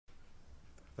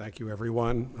Thank you,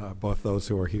 everyone, both those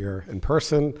who are here in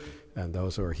person and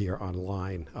those who are here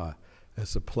online.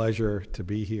 It's a pleasure to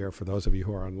be here. For those of you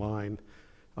who are online,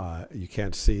 you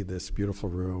can't see this beautiful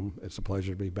room. It's a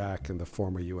pleasure to be back in the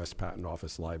former U.S. Patent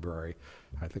Office Library.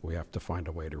 I think we have to find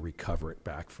a way to recover it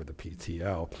back for the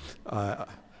PTO.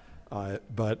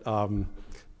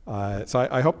 So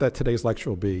I hope that today's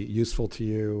lecture will be useful to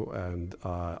you and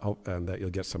that you'll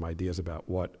get some ideas about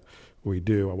what we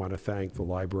do. I want to thank the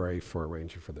library for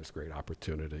arranging for this great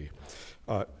opportunity.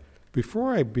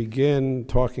 Before I begin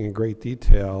talking in great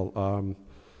detail,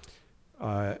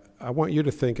 I want you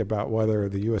to think about whether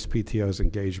the USPTO's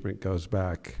engagement goes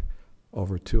back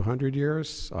over 200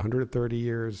 years, 130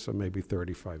 years, or maybe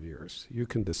 35 years. You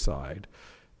can decide.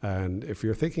 And if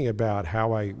you're thinking about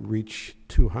how I reach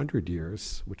 200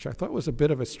 years, which I thought was a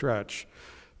bit of a stretch,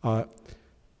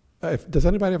 does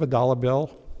anybody have a dollar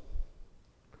bill?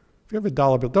 If you have a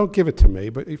dollar bill, don't give it to me,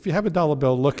 but if you have a dollar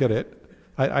bill, look at it.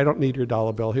 I don't need your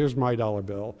dollar bill. Here's my dollar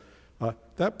bill.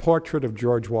 That portrait of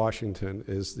George Washington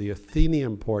is the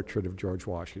Athenaeum portrait of George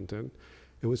Washington.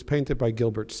 It was painted by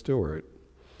Gilbert Stuart.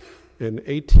 In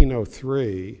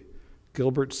 1803,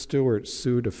 Gilbert Stuart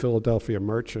sued a Philadelphia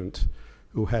merchant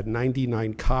who had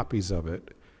 99 copies of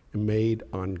it made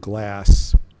on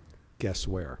glass, guess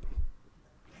where?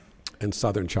 In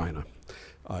southern China.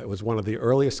 It was one of the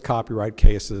earliest copyright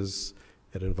cases.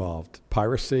 It involved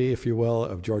piracy, if you will,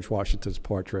 of George Washington's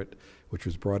portrait, which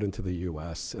was brought into the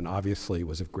U.S. and obviously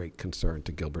was of great concern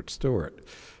to Gilbert Stuart.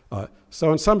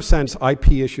 So in some sense,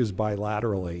 IP issues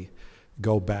bilaterally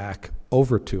go back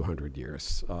over 200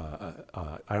 years. I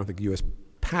don't think the U.S.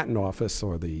 Patent Office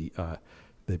or the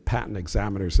patent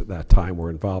examiners at that time were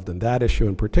involved in that issue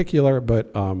in particular,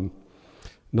 but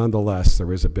nonetheless,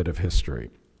 there is a bit of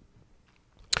history.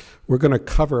 We're going to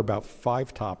cover about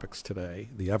 5 topics today: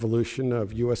 the evolution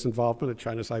of U.S. involvement in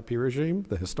China's IP regime,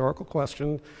 the historical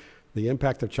question, the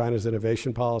impact of China's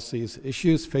innovation policies,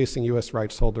 issues facing U.S.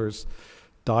 rights holders,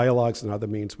 dialogues and other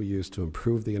means we use to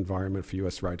improve the environment for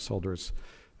U.S. rights holders,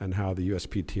 and how the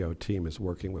USPTO team is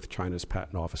working with China's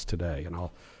Patent Office today. And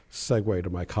I'll segue to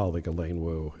my colleague Elaine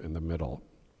Wu in the middle.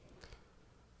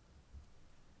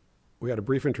 We had a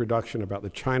brief introduction about the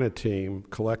China team.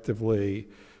 Collectively,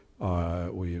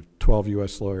 we have 12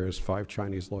 U.S. lawyers, 5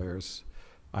 Chinese lawyers.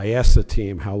 I asked the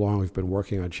team how long we've been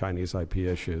working on Chinese IP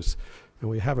issues,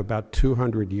 and we have about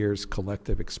 200 years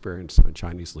collective experience on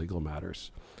Chinese legal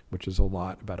matters, which is a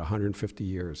lot, about 150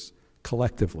 years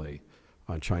collectively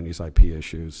on Chinese IP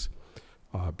issues.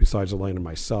 Besides Elaine and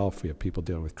myself, we have people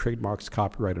dealing with trademarks,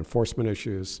 copyright enforcement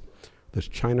issues, this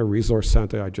China Resource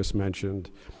Center I just mentioned,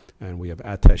 and we have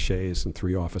attachés in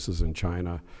 3 offices in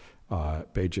China,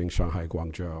 Beijing, Shanghai,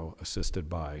 Guangzhou, assisted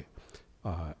by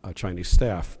a Chinese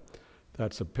staff.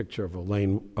 That's a picture of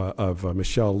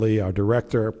Michelle Lee, our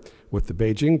director, with the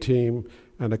Beijing team,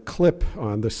 and a clip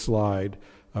on this slide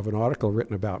of an article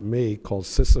written about me called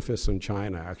Sisyphus in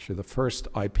China. Actually, the first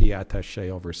IP attaché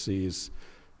overseas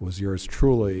was yours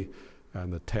truly,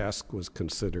 and the task was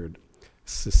considered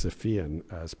Sisyphean,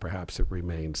 as perhaps it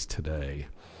remains today.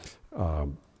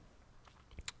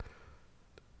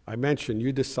 I mentioned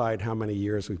you decide how many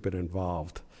years we've been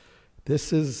involved.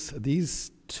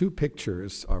 These 2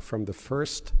 pictures are from the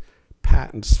first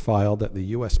patents filed at the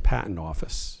U.S. Patent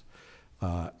Office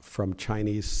from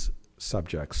Chinese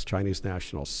subjects, Chinese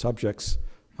nationals, subjects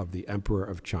of the Emperor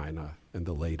of China in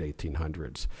the late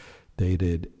 1800s,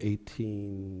 dated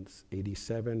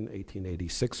 1887,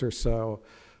 1886 or so.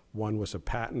 One was a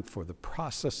patent for the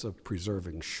process of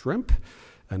preserving shrimp.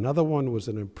 Another one was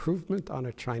an improvement on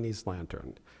a Chinese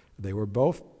lantern. They were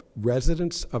both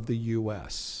residents of the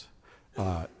U.S.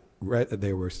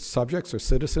 They were subjects or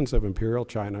citizens of Imperial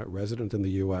China, resident in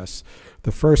the U.S.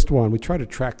 The first one, we try to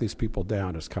track these people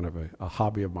down as kind of a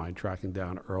hobby of mine, tracking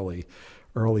down early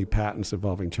patents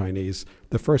involving Chinese.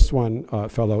 The first one,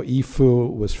 fellow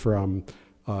Yifu, was from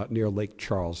near Lake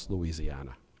Charles,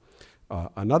 Louisiana.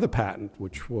 Another patent,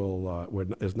 which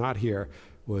is not here,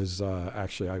 was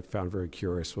actually, I found very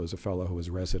curious, was a fellow who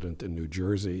was resident in New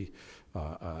Jersey,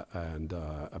 and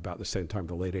about the same time,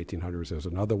 the late 1800s, there was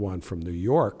another one from New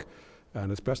York,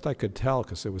 and as best I could tell,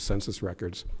 because there was census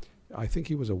records, I think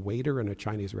he was a waiter in a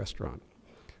Chinese restaurant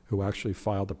who actually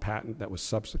filed a patent that was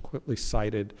subsequently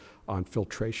cited on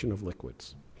filtration of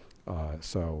liquids.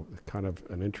 So kind of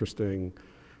an interesting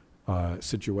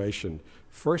situation.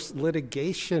 First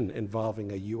litigation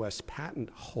involving a U.S. patent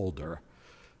holder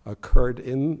occurred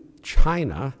in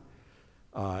China.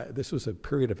 This was a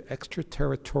period of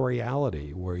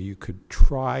extraterritoriality where you could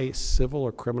try civil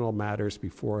or criminal matters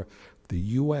before the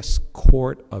U.S.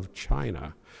 Court of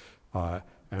China.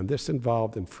 And this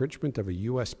involved infringement of a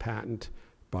U.S. patent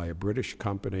by a British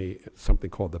company, something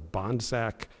called the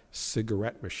Bonsack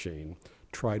cigarette machine,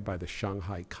 tried by the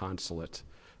Shanghai consulate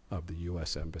of the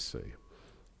US Embassy.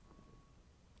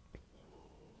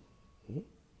 Can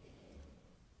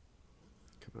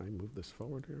I move this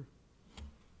forward here?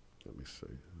 Let me see,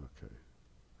 okay.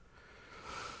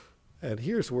 And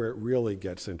here's where it really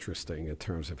gets interesting in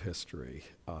terms of history.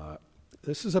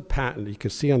 This is a patent, you can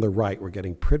see on the right, we're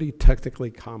getting pretty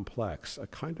technically complex, a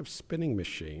kind of spinning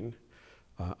machine.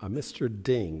 A Mr.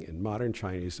 Ding, in modern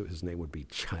Chinese, his name would be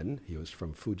Chen, he was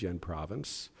from Fujian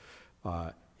province.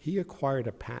 He acquired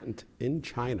a patent in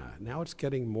China. Now it's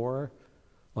getting more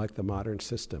like the modern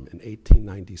system in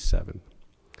 1897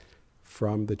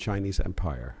 from the Chinese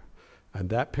Empire. And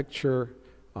that picture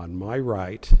on my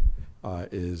right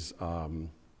is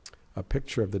a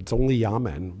picture of the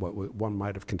Zhongliyamen, what one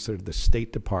might have considered the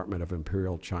State Department of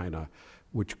Imperial China,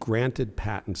 which granted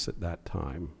patents at that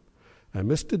time. And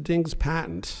Mr. Ding's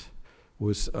patent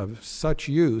was of such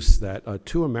use that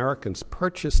 2 Americans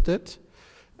purchased it,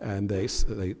 and they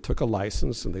took a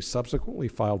license, and they subsequently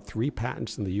filed 3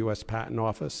 patents in the US Patent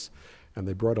Office, and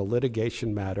they brought a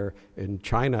litigation matter in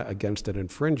China against an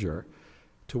infringer,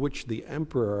 to which the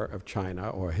Emperor of China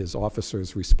or his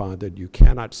officers responded, "You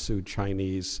cannot sue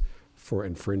Chinese for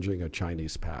infringing a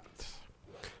Chinese patent."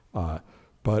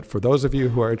 But for those of you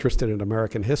who are interested in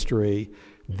American history,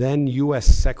 then US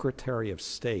Secretary of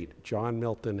State John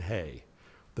Milton Hay,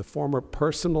 the former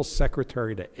personal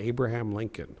secretary to Abraham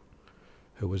Lincoln,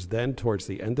 who was then towards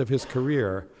the end of his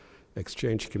career,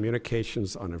 exchanged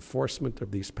communications on enforcement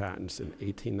of these patents in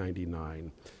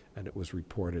 1899, and it was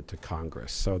reported to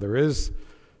Congress. So there is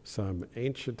some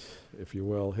ancient, if you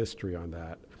will, history on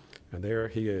that. And there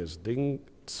he is, Ding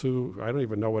Tzu, I don't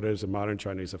even know what it is in modern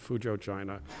Chinese, of Fuzhou,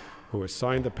 China, who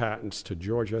assigned the patents to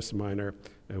George S. Minor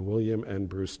and William N.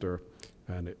 Brewster,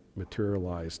 and it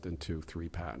materialized into 3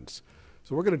 patents.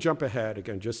 So we're going to jump ahead,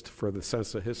 again, just for the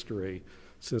sense of history.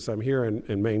 Since I'm here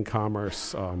in Maine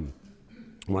Commerce, when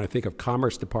I think of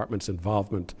Commerce Department's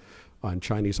involvement on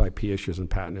Chinese IP issues and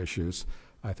patent issues,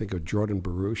 I think of Jordan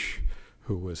Baruch,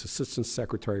 who was Assistant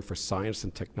Secretary for Science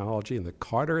and Technology in the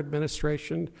Carter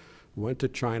administration, went to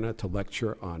China to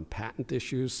lecture on patent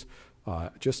issues,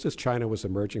 just as China was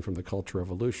emerging from the Cultural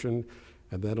Revolution.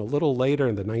 And then a little later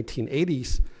in the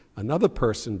 1980s, another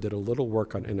person did a little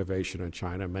work on innovation in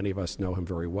China. Many of us know him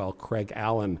very well, Craig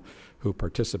Allen, who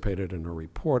participated in a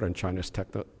report on China's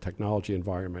technology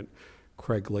environment.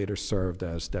 Craig later served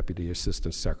as Deputy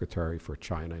Assistant Secretary for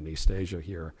China and East Asia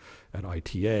here at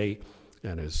ITA,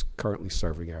 and is currently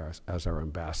serving as our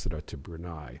ambassador to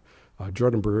Brunei.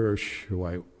 Jordan Baruch, who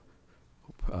I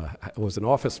was an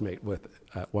office mate with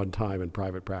at one time in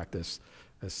private practice,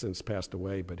 has since passed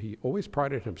away, but he always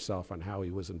prided himself on how he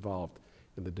was involved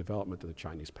in the development of the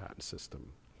Chinese patent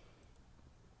system.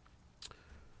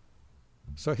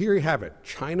 So here you have it.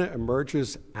 China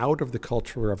emerges out of the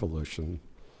Cultural Revolution,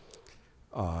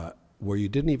 where you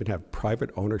didn't even have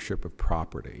private ownership of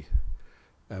property.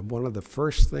 And one of the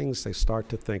first things they start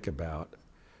to think about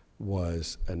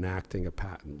was enacting a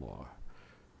patent law.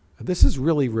 And this is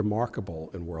really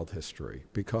remarkable in world history,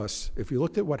 because if you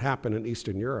looked at what happened in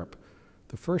Eastern Europe,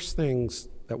 the first things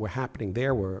that were happening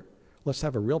there were, let's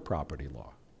have a real property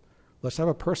law. Let's have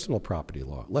a personal property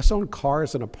law. Let's own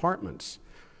cars and apartments.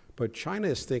 But China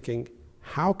is thinking,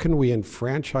 how can we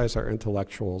enfranchise our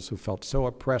intellectuals who felt so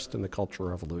oppressed in the Cultural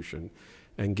Revolution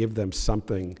and give them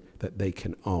something that they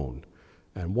can own?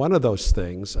 And one of those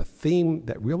things, a theme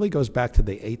that really goes back to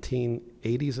the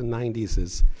 1880s and 90s,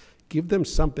 is give them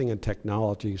something in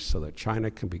technology so that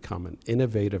China can become an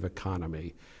innovative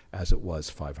economy as it was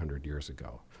 500 years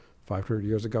ago. 500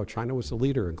 years ago, China was a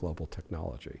leader in global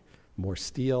technology. More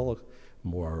steel,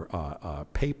 more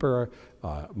paper,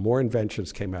 more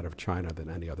inventions came out of China than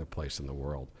any other place in the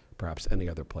world, perhaps any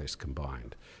other place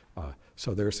combined.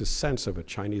 So there's a sense of a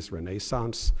Chinese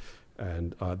Renaissance,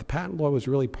 and the patent law was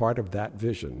really part of that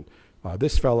vision.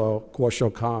 This fellow, Guo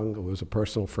Shoukang, who was a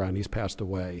personal friend, he's passed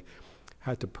away,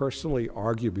 had to personally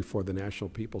argue before the National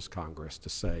People's Congress to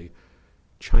say,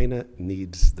 China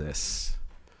needs this.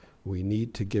 We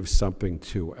need to give something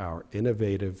to our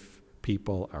innovative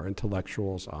people, our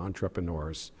intellectuals, our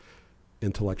entrepreneurs,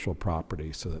 intellectual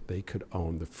property, so that they could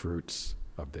own the fruits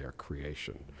of their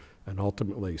creation, and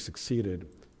ultimately succeeded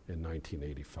in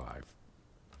 1985.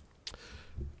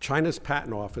 China's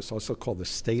patent office, also called the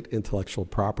State Intellectual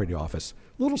Property Office,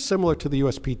 a little similar to the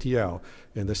USPTO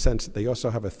in the sense that they also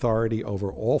have authority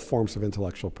over all forms of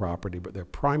intellectual property, but their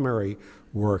primary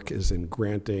work is in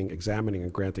examining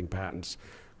and granting patents.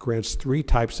 Grants 3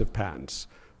 types of patents.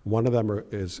 One of them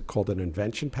is called an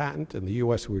invention patent. In the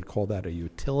US, we would call that a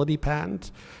utility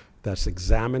patent. that's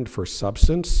examined for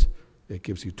substance. It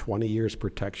gives you 20 years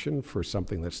protection for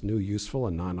something that's new, useful,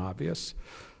 and non-obvious.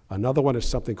 Another one is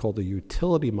something called a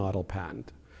utility model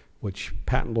patent, which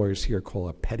patent lawyers here call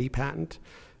a petty patent,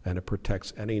 and it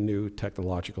protects any new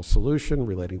technological solution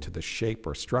relating to the shape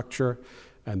or structure.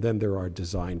 And then there are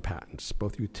design patents.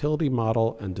 Both utility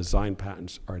model and design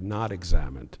patents are not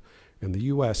examined. In the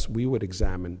US, we would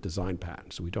examine design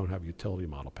patents. We don't have utility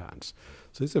model patents.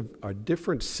 So these are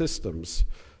different systems.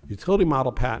 Utility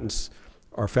model patents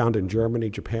are found in Germany,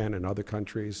 Japan, and other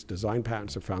countries. Design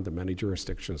patents are found in many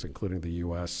jurisdictions, including the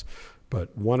US.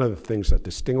 But one of the things that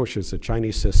distinguishes the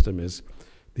Chinese system is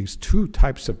these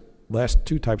last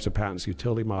two types of patents,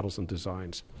 utility models and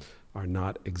designs, are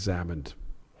not examined.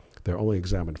 They're only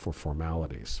examined for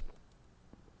formalities.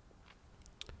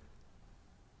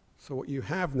 So what you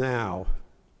have now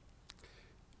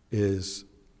is,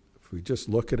 if we just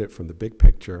look at it from the big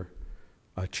picture,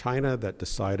 a China that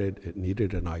decided it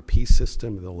needed an IP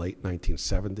system in the late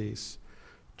 1970s,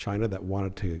 China that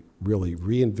wanted to really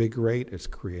reinvigorate its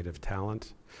creative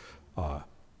talent, a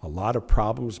lot of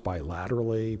problems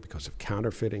bilaterally because of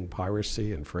counterfeiting,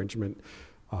 piracy, infringement,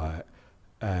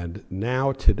 and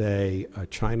now today, a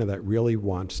China that really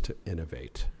wants to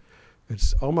innovate.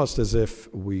 It's almost as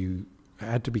if we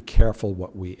had to be careful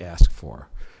what we ask for,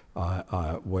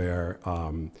 where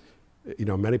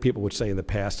many people would say in the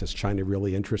past, is China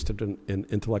really interested in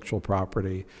intellectual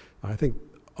property? I think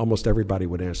almost everybody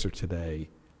would answer today,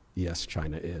 yes,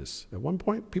 China is. At one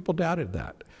point, people doubted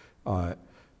that.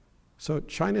 So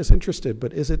China is interested,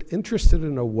 but is it interested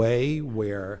in a way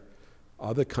where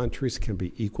other countries can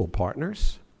be equal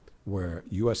partners, where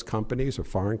US companies or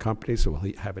foreign companies will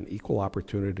have an equal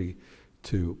opportunity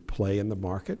to play in the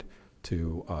market,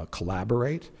 to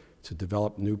collaborate, to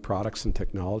develop new products and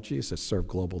technologies that serve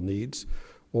global needs?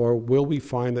 Or will we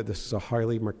find that this is a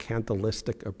highly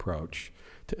mercantilistic approach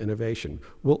to innovation?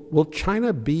 Will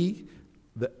China be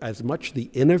as much the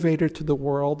innovator to the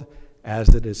world as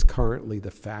it is currently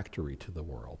the factory to the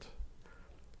world?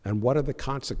 And what are the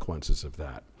consequences of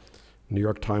that? New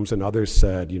York Times and others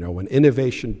said, when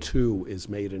Innovation 2 is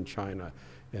made in China,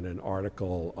 in an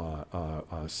article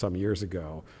some years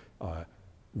ago,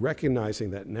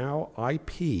 recognizing that now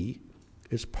IP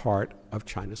is part of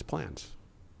China's plans.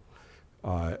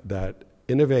 That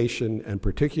innovation, and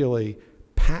particularly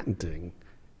patenting,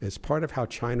 is part of how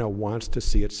China wants to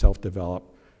see itself develop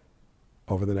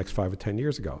over the next 5 or 10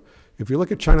 years ago. If you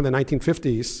look at China in the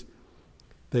 1950s,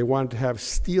 they wanted to have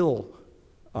steel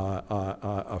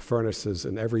furnaces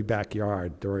in every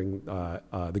backyard during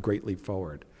the Great Leap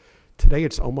Forward. Today,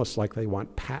 it's almost like they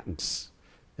want patents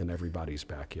in everybody's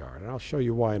backyard. And I'll show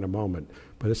you why in a moment.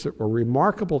 But it's a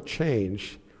remarkable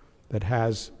change that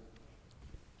has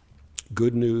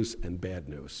good news and bad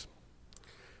news.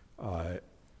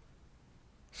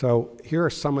 So here are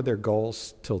some of their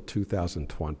goals till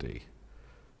 2020.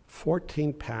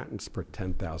 14 patents per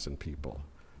 10,000 people.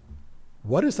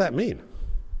 What does that mean?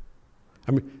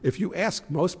 I mean, if you ask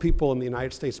most people in the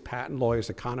United States, patent lawyers,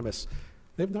 economists,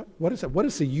 what is it? What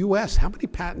is the US? How many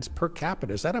patents per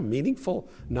capita? Is that a meaningful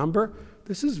number?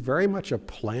 This is very much a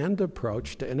planned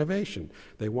approach to innovation.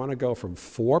 They want to go from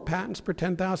 4 patents per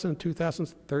 10,000 in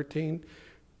 2013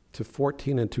 to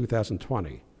 14 in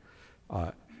 2020.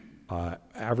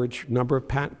 Average number of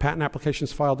patent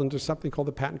applications filed under something called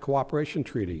the Patent Cooperation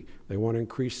Treaty. They want to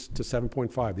increase to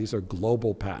 7.5. These are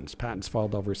global patents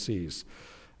filed overseas.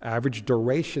 Average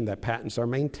duration that patents are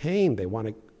maintained, they want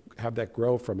to have that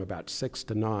grow from about 6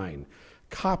 to 9.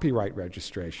 Copyright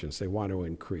registrations, they want to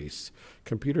increase.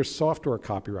 Computer software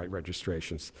copyright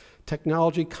registrations.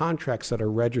 Technology contracts that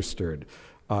are registered.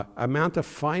 Amount of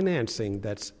financing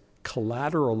that's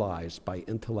collateralized by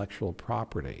intellectual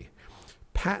property.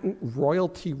 Patent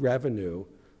royalty revenue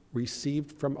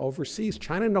received from overseas.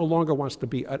 China no longer wants to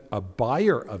be a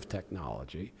buyer of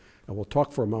technology, and we'll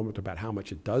talk for a moment about how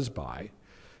much it does buy.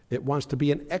 It wants to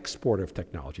be an exporter of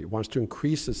technology. It wants to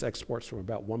increase its exports from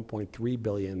about $1.3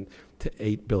 billion to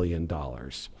 $8 billion.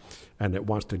 And it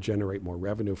wants to generate more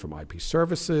revenue from IP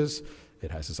services.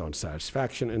 It has its own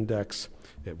satisfaction index.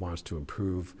 It wants to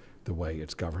improve the way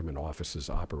its government offices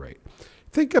operate.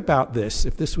 Think about this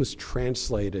if this was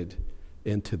translated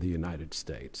into the United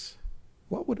States.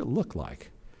 What would it look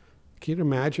like? Can you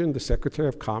imagine the Secretary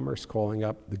of Commerce calling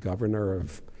up the governor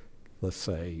of, let's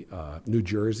say, New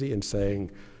Jersey and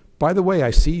saying, by the way, I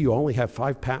see you only have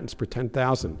 5 patents per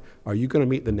 10,000. Are you going to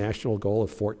meet the national goal of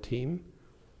 14?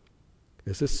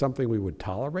 Is this something we would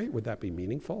tolerate? Would that be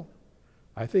meaningful?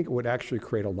 I think it would actually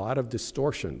create a lot of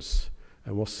distortions.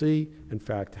 And we'll see, in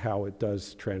fact, how it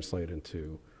does translate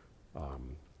into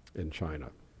in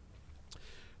China.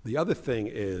 The other thing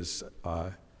is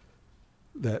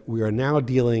that we are now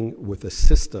dealing with a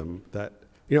system that,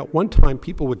 one time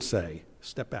people would say,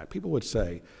 step back, people would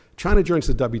say, China joins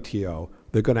the WTO,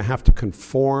 they're going to have to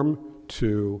conform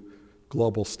to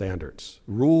global standards,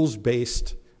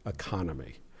 rules-based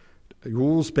economy,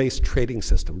 rules-based trading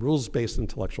system, rules-based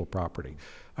intellectual property.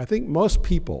 I think most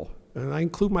people, and I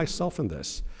include myself in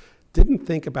this, didn't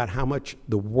think about how much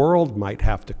the world might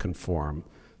have to conform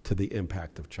to the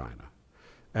impact of China.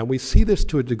 And we see this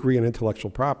to a degree in intellectual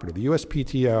property. The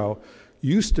USPTO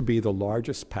used to be the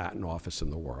largest patent office in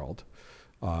the world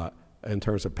in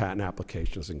terms of patent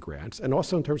applications and grants, and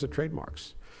also in terms of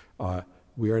trademarks.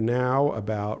 We are now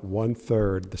about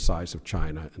 1/3 the size of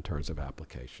China in terms of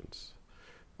applications.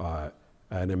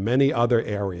 And in many other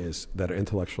areas that are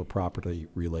intellectual property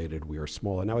related, we are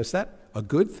smaller. Now, is that a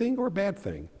good thing or a bad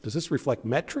thing? Does this reflect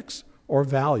metrics or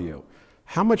value?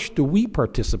 How much do we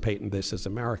participate in this as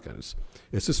Americans?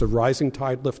 Is this a rising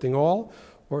tide lifting all,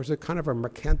 or is it kind of a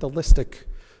mercantilistic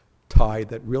tide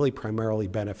that really primarily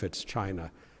benefits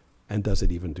China, and does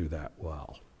it even do that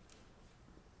well?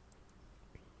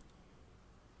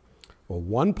 Well,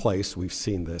 one place we've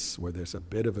seen this where there's a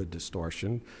bit of a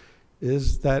distortion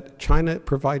is that China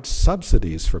provides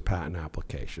subsidies for patent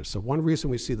applications. So one reason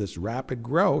we see this rapid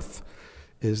growth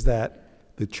is that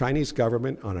the Chinese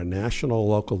government on a national,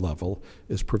 local level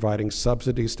is providing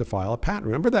subsidies to file a patent.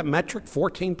 Remember that metric,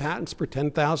 14 patents per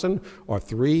 10,000, or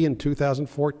 3 in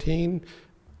 2014?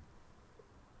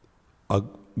 A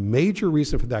major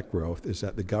reason for that growth is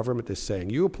that the government is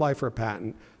saying, you apply for a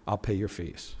patent, I'll pay your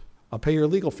fees. I'll pay your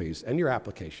legal fees and your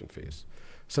application fees.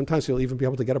 Sometimes you'll even be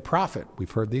able to get a profit.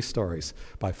 We've heard these stories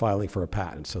by filing for a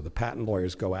patent. So the patent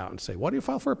lawyers go out and say, why do you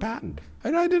file for a patent?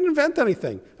 I didn't invent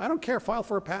anything. I don't care, file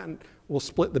for a patent. We'll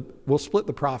split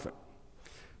the profit.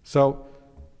 So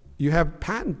you have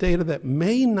patent data that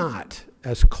may not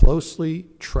as closely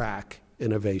track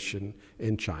innovation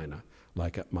in China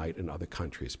like it might in other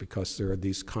countries because there are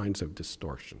these kinds of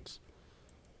distortions.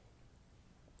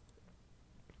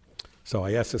 So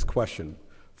I asked this question,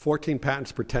 14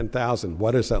 patents per 10,000,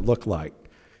 what does that look like?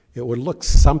 It would look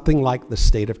something like the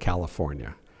state of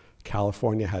California.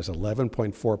 California has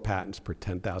 11.4 patents per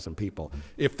 10,000 people.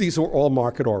 If these were all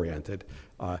market-oriented,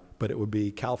 but it would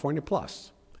be California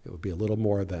plus. It would be a little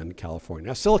more than California.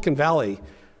 Now, Silicon Valley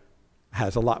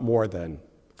has a lot more than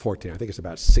 14. I think it's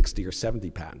about 60 or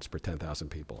 70 patents per 10,000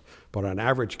 people. But on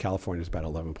average, California is about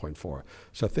 11.4.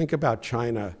 So think about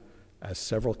China as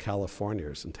several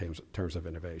Californias in terms of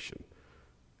innovation.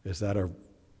 Is that a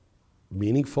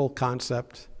meaningful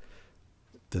concept?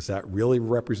 Does that really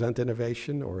represent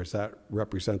innovation, or is that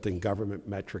representing government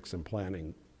metrics and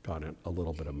planning gone a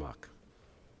little bit amok?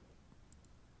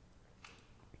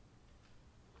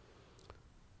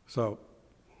 So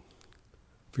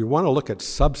if you want to look at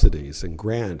subsidies and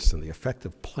grants and the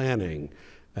effective planning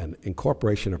and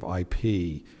incorporation of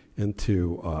IP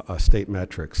into state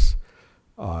metrics,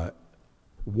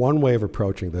 one way of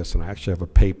approaching this, and I actually have a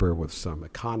paper with some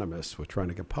economists who are trying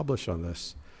to get published on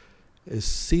this, is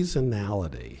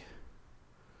seasonality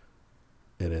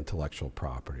in intellectual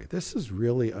property. This is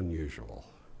really unusual.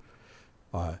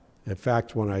 In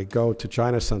fact, when I go to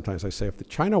China sometimes, I say if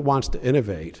China wants to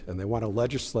innovate and they want to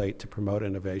legislate to promote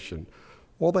innovation,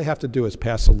 all they have to do is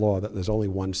pass a law that there's only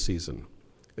one season.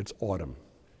 It's autumn.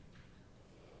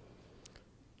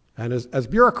 And as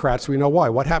bureaucrats, we know why.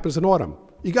 What happens in autumn?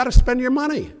 You got to spend your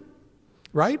money,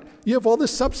 right? You have all this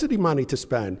subsidy money to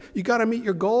spend. You got to meet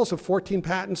your goals of 14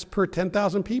 patents per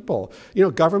 10,000 people.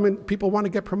 Government people want to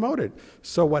get promoted.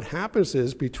 So what happens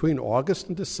is between August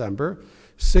and December,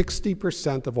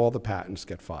 60% of all the patents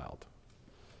get filed.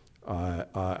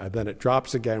 And then it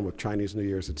drops again with Chinese New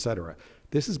Year's, et cetera.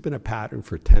 This has been a pattern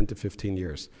for 10 to 15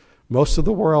 years. Most of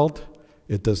the world,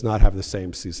 it does not have the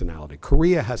same seasonality.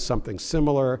 Korea has something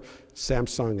similar.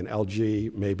 Samsung and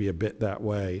LG may be a bit that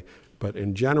way. But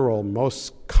in general,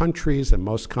 most countries and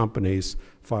most companies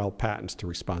file patents to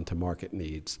respond to market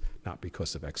needs, not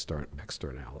because of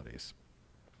externalities.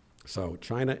 So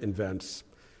China invents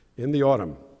in the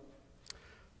autumn.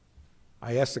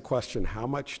 I asked the question, how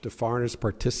much do foreigners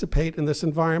participate in this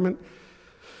environment?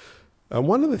 And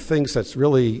one of the things that's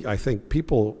really, I think,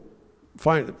 people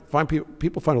find a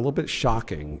little bit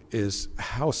shocking is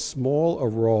how small a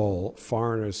role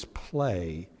foreigners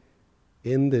play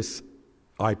in this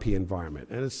IP environment.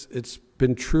 And it's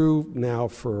been true now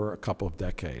for a couple of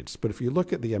decades. But if you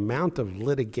look at the amount of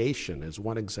litigation as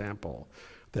one example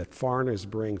that foreigners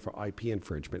bring for IP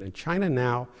infringement, and China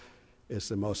now is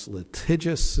the most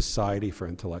litigious society for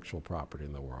intellectual property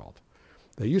in the world.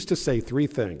 They used to say three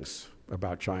things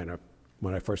about China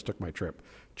when I first took my trip.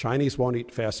 Chinese won't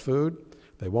eat fast food,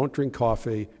 They won't drink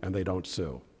coffee, and they don't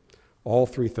sue. All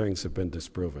three things have been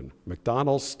disproven.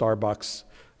 McDonald's, Starbucks,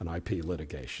 and IP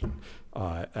litigation.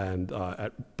 But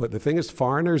the thing is,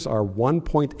 foreigners are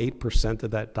 1.8%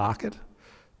 of that docket,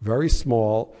 very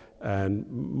small, and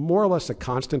more or less a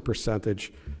constant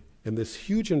percentage in this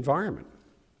huge environment.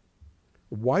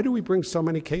 Why do we bring so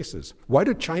many cases? Why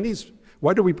do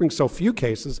we bring so few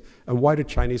cases, and why do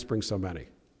Chinese bring so many?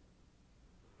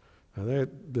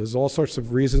 There's all sorts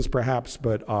of reasons, perhaps,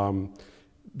 but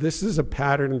this is a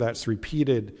pattern that's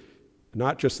repeated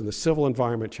not just in the civil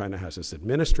environment. China has this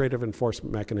administrative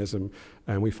enforcement mechanism,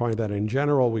 and we find that in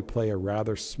general we play a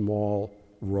rather small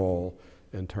role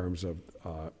in terms of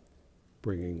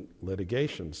bringing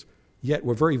litigations. Yet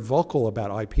we're very vocal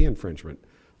about IP infringement.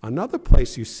 Another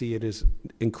place you see it is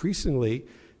increasingly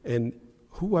in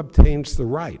who obtains the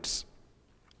rights.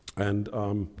 And I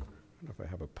don't know if I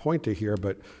have a pointer here,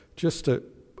 but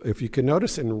if you can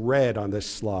notice in red on this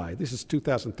slide, this is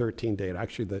 2013 data.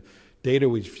 Actually, the data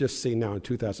we've just seen now in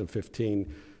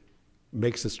 2015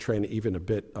 makes this trend even a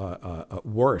bit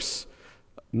worse.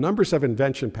 Numbers of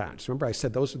invention patents. Remember I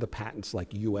said those are the patents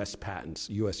like US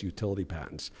patents, US utility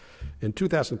patents. In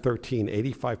 2013,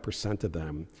 85% of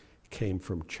them came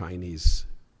from Chinese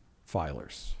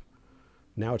filers.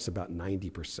 Now it's about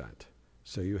 90%.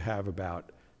 So you have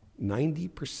about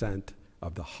 90%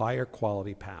 of the higher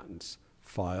quality patents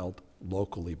filed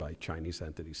locally by Chinese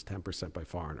entities, 10% by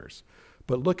foreigners.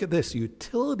 But look at this,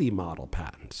 utility model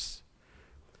patents,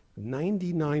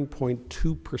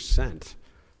 99.2%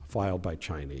 filed by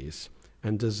Chinese,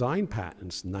 and design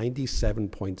patents,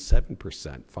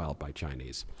 97.7% filed by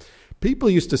Chinese. People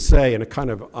used to say in a kind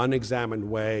of unexamined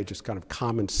way, just kind of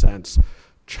common sense,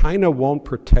 China won't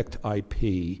protect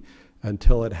IP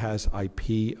until it has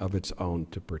IP of its own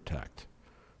to protect.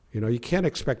 You know, you can't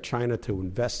expect China to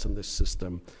invest in this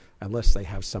system unless they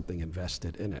have something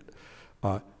invested in it.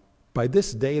 By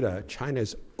this data, China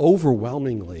is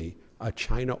overwhelmingly a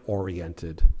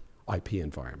China-oriented IP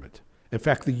environment. In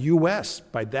fact, the US,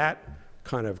 by that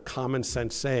kind of common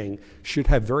sense saying, should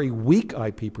have very weak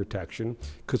IP protection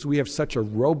because we have such a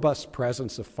robust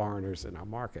presence of foreigners in our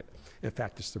market. In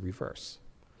fact, it's the reverse.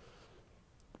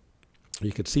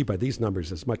 You can see by these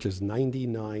numbers as much as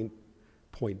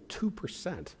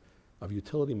 99.2% of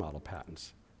utility model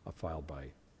patents are filed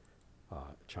by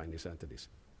Chinese entities.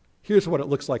 Here's what it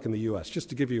looks like in the US, just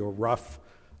to give you a rough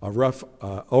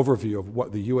overview of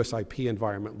what the US IP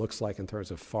environment looks like in terms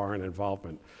of foreign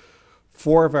involvement.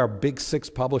 4 of our big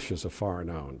 6 publishers are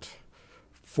foreign-owned.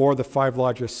 4 of the 5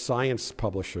 largest science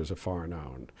publishers are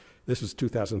foreign-owned. This was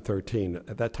 2013.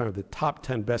 At that time, the top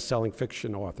 10 best-selling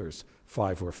fiction authors,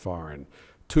 5 were foreign.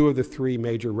 2 of the 3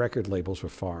 major record labels were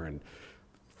foreign.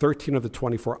 13 of the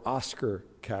 24 Oscar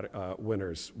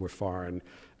winners were foreign,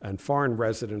 and foreign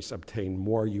residents obtained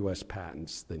more US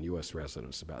patents than US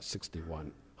residents, about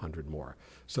 6,100 more.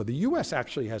 So the US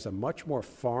actually has a much more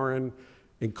foreign,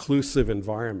 inclusive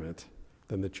environment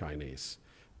than the Chinese.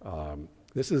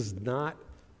 This is not,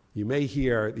 you may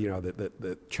hear,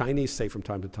 the Chinese say from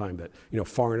time to time that,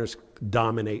 foreigners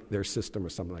dominate their system or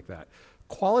something like that.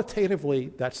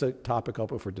 Qualitatively, that's a topic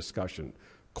open for discussion.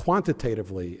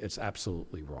 Quantitatively, it's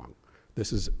absolutely wrong.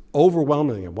 This is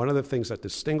overwhelming, and one of the things that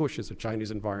distinguishes the Chinese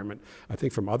environment, I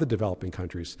think, from other developing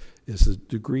countries is the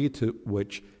degree to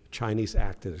which Chinese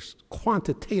actors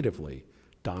quantitatively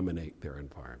dominate their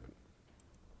environment.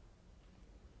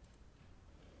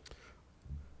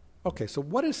 Okay, so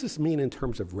what does this mean in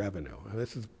terms of revenue? And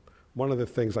this is one of the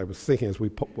things I was thinking as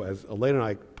Elaine and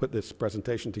I put this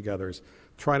presentation together, is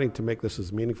trying to make this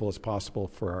as meaningful as possible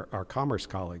for our commerce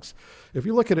colleagues. If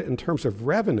you look at it in terms of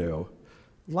revenue,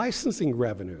 licensing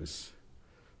revenues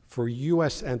for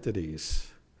US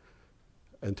entities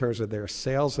in terms of their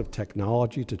sales of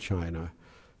technology to China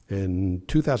in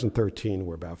 2013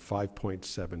 were about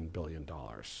 $5.7 billion.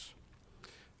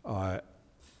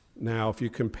 Now, if you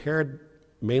compared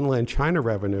mainland China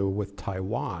revenue with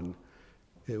Taiwan,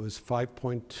 it was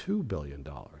 $5.2 billion.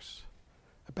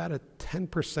 About a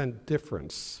 10%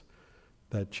 difference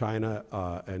that China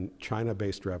and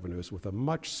China-based revenues with a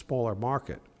much smaller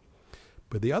market.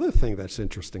 But the other thing that's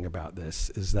interesting about this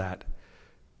is that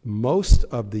most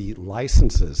of the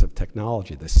licenses of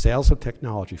technology, the sales of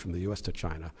technology from the US to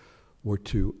China, were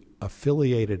to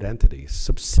affiliated entities,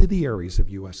 subsidiaries of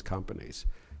US companies.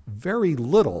 Very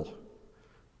little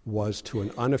was to an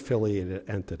unaffiliated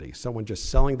entity, someone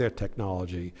just selling their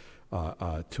technology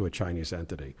to a Chinese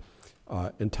entity.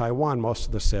 In Taiwan, most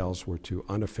of the sales were to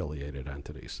unaffiliated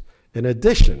entities. In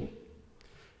addition,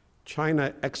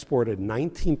 China exported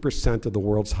 19% of the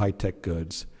world's high-tech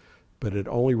goods, but it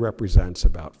only represents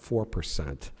about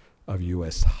 4% of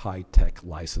U.S. high-tech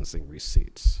licensing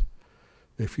receipts.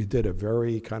 If you did a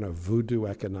very kind of voodoo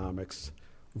economics,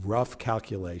 rough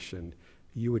calculation,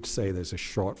 you would say there's a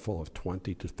shortfall of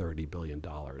 $20 to $30 billion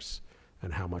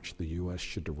and how much the U.S.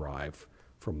 should derive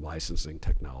from licensing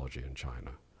technology in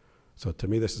China. So to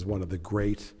me, this is one of the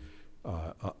great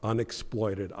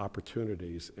unexploited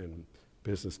opportunities in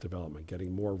business development,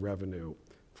 getting more revenue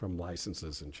from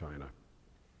licenses in China.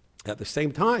 At the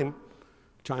same time,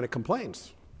 China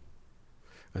complains.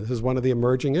 And this is one of the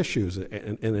emerging issues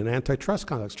in an antitrust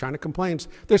context. China complains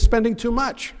they're spending too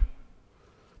much.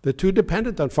 They're too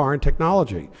dependent on foreign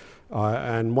technology.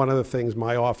 And one of the things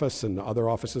my office and other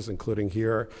offices, including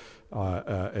here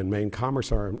in Maine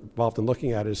Commerce, are involved in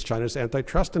looking at is China's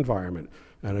antitrust environment.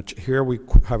 And here we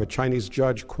have a Chinese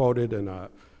judge quoted in a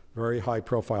very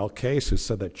high-profile case who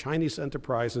said that Chinese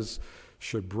enterprises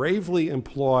should bravely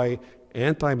employ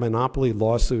anti-monopoly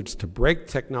lawsuits to break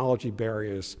technology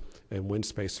barriers and win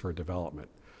space for development.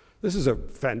 This is a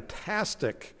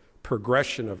fantastic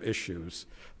progression of issues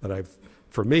that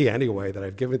for me anyway, that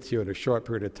I've given to you in a short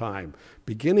period of time,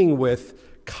 beginning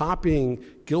with copying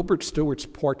Gilbert Stuart's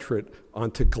portrait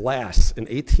onto glass in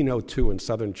 1802 in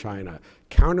southern China,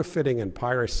 counterfeiting and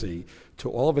piracy, to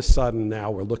all of a sudden now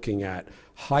we're looking at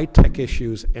high-tech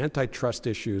issues, antitrust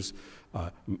issues,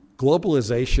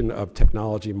 globalization of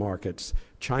technology markets,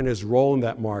 China's role in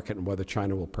that market and whether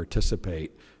China will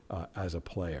participate as a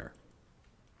player.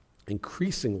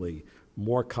 Increasingly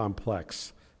more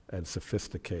complex and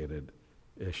sophisticated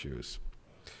issues.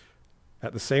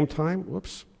 At the same time,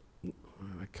 whoops,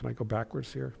 can I go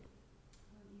backwards here?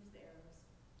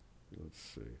 Let's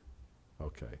see.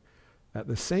 Okay. At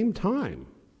the same time,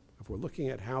 if we're looking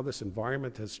at how this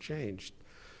environment has changed,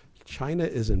 China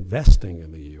is investing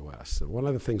in the U.S. And one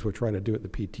of the things we're trying to do at the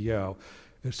PTO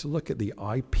is to look at the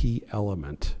IP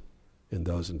element in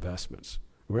those investments.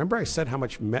 Remember I said how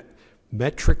much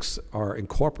metrics are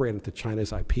incorporated into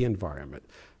China's IP environment,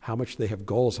 how much they have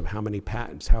goals of how many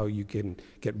patents, how you can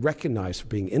get recognized for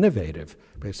being innovative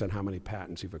based on how many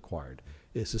patents you've acquired.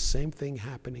 Is the same thing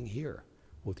happening here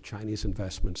with Chinese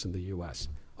investments in the U.S.?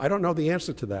 I don't know the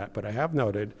answer to that, but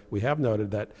we have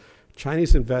noted that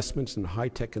Chinese investments in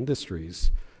high-tech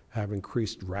industries have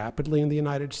increased rapidly in the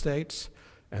United States,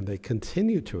 and they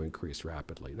continue to increase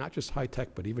rapidly, not just high-tech,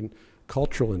 but even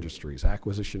cultural industries,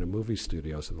 acquisition of movie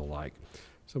studios and the like.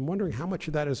 So I'm wondering how much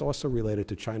of that is also related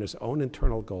to China's own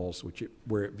internal goals,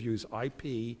 where it views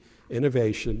IP,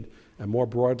 innovation, and more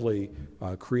broadly,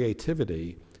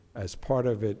 creativity as part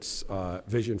of its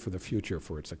vision for the future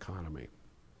for its economy.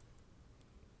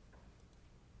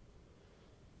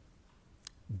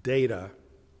 Data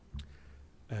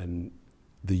and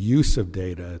the use of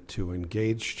data to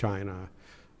engage China,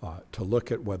 to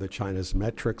look at whether China's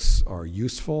metrics are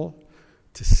useful,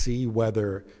 to see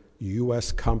whether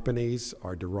U.S. companies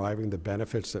are deriving the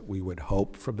benefits that we would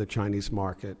hope from the Chinese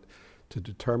market, to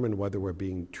determine whether we're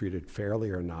being treated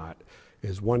fairly or not,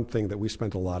 is one thing that we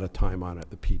spent a lot of time on at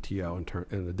the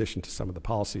PTO in addition to some of the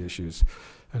policy issues.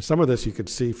 And some of this you could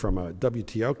see from a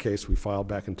WTO case we filed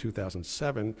back in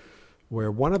 2007,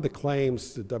 where one of the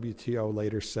claims the WTO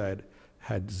later said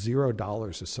had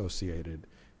 $0 associated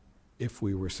if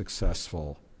we were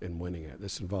successful in winning it.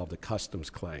 This involved a customs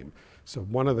claim. So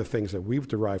one of the things that we've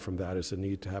derived from that is the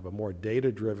need to have a more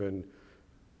data-driven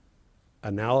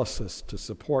analysis to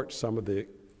support some of the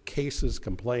cases,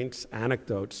 complaints,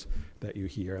 anecdotes that you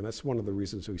hear. And that's one of the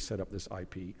reasons we set up this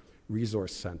IP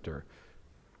Resource Center.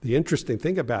 The interesting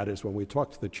thing about it is when we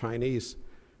talk to the Chinese,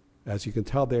 as you can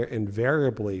tell, they're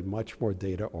invariably much more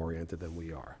data-oriented than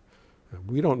we are.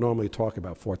 We don't normally talk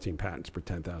about 14 patents per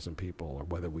 10,000 people or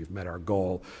whether we've met our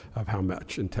goal of how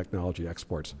much in technology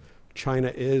exports.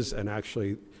 China is, and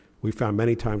actually we found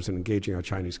many times in engaging our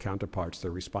Chinese counterparts, they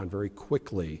respond very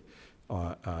quickly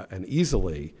and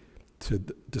easily to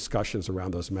discussions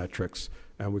around those metrics,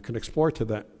 and we can explore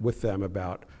with them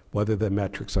about whether the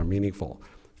metrics are meaningful.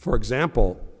 For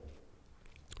example,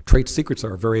 trade secrets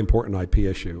are a very important IP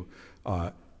issue.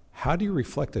 How do you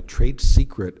reflect a trade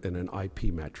secret in an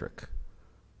IP metric?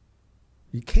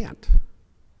 You can't.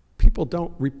 People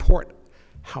don't report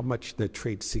how much the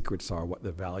trade secrets are, what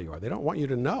the value are. They don't want you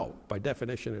to know. By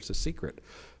definition, it's a secret.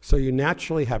 So you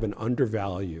naturally have an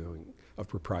undervaluing of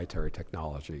proprietary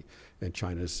technology in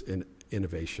China's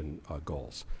innovation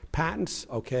goals. Patents,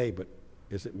 okay, but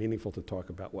is it meaningful to talk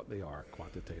about what they are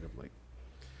quantitatively?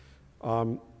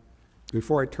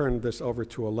 Before I turn this over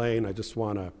to Elaine, I just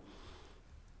want to,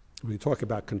 when you talk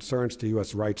about concerns to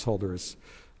U.S. rights holders,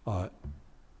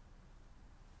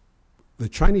 the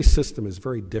Chinese system is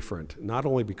very different, not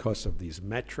only because of these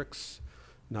metrics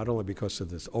not only because of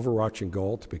this overarching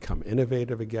goal to become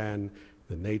innovative again,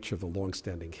 the nature of the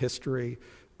longstanding history,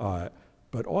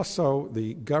 but also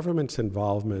the government's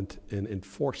involvement in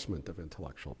enforcement of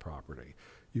intellectual property.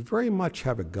 You very much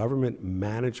have a government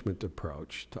management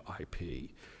approach to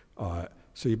IP.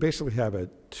 So you basically have a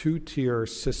two-tier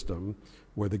system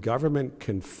where the government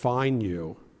can fine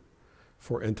you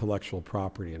for intellectual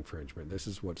property infringement. This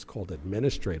is what's called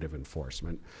administrative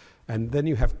enforcement. And then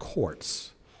you have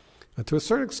courts. And to a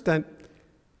certain extent,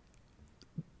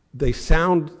 they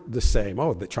sound the same.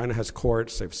 Oh, China has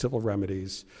courts, they have civil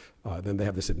remedies, then they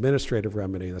have this administrative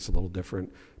remedy that's a little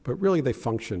different, but really they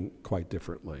function quite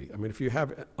differently. I mean, if you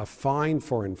have a fine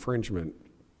for infringement,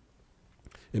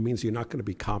 it means you're not going to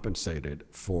be compensated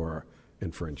for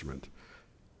infringement.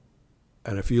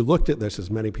 And if you looked at this, as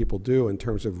many people do, in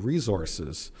terms of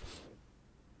resources,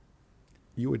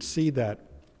 you would see that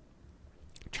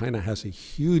China has a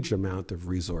huge amount of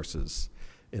resources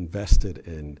invested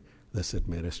in this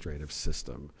administrative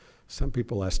system. Some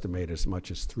people estimate as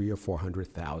much as 300,000 or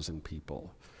 400,000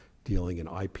 people dealing in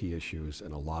IP issues,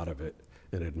 and a lot of it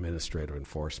in administrative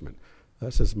enforcement.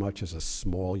 That's as much as a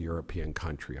small European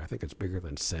country. I think it's bigger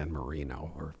than San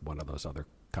Marino or one of those other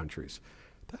countries.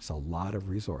 That's a lot of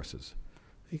resources.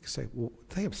 You can say, well,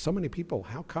 they have so many people,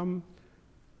 how come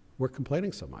we're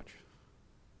complaining so much?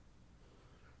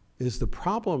 Is the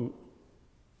problem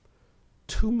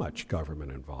too much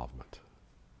government involvement,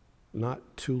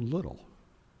 not too little?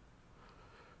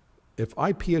 If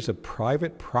IP is a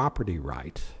private property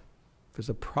right, if it's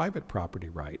a private property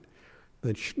right,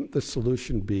 then shouldn't the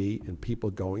solution be in people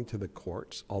going to the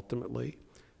courts ultimately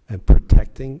and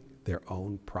protecting their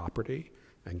own property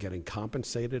and getting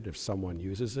compensated if someone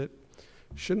uses it?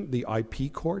 Shouldn't the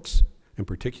IP courts, in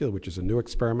particular, which is a new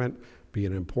experiment, be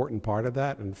an important part of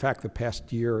that? In fact, the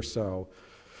past year or so,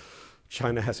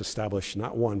 China has established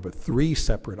not one, but 3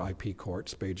 separate IP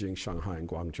courts, Beijing, Shanghai, and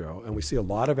Guangzhou. And we see a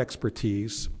lot of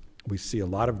expertise. We see a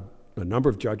number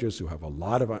of judges who have a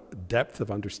lot of depth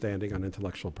of understanding on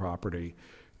intellectual property.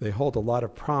 They hold a lot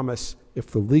of promise if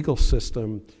the legal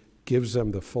system gives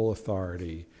them the full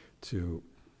authority to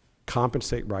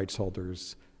compensate rights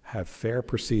holders, have fair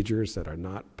procedures that are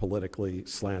not politically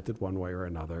slanted one way or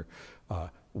another,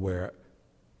 where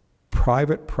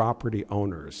private property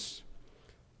owners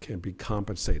can be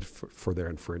compensated for their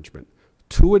infringement.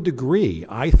 To a degree,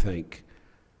 I think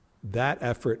that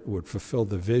effort would fulfill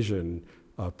the vision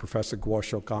of Professor Guo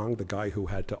Shougang, the guy who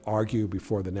had to argue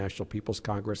before the National People's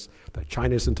Congress that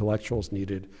China's intellectuals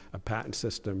needed a patent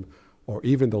system, or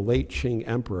even the late Qing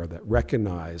emperor that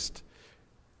recognized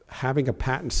having a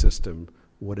patent system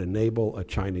would enable a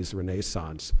Chinese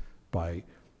renaissance by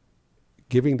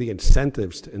giving the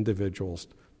incentives to individuals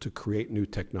to create new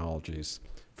technologies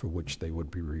for which they would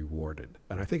be rewarded.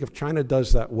 And I think if China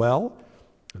does that well,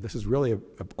 and this is really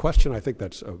a question, I think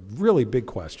that's a really big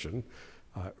question,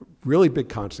 really big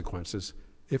consequences.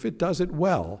 If it does it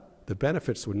well, the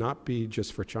benefits would not be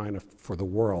just for China, for the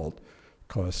world,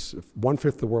 because if 1/5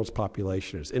 of the world's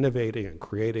population is innovating and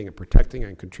creating and protecting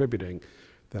and contributing,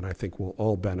 then I think we'll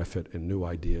all benefit in new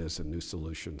ideas and new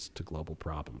solutions to global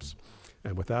problems.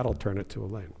 And with that, I'll turn it to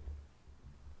Elaine.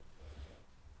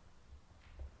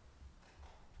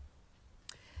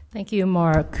 Thank you,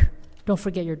 Mark. Don't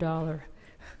forget your dollar.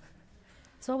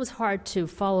 It's always hard to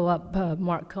follow up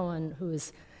Mark Cohen, who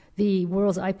is the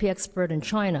world's IP expert in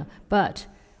China. But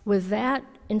with that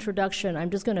introduction, I'm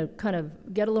just going to kind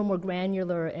of get a little more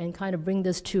granular and kind of bring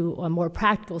this to a more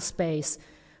practical space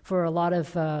for a lot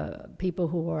of people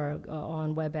who are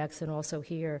on WebEx and also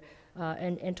here,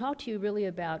 and talk to you really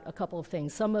about a couple of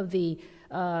things. Some of the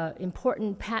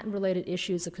important patent-related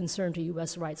issues of concern to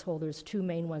U.S. rights holders, 2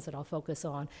 main ones that I'll focus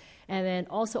on. And then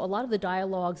also a lot of the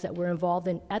dialogues that we're involved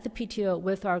in at the PTO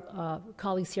with our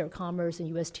colleagues here at Commerce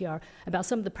and USTR about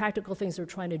some of the practical things we're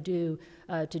trying to do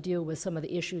to deal with some of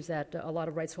the issues that a lot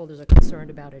of rights holders are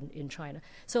concerned about in China.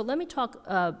 So let me talk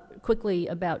quickly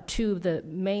about 2 of the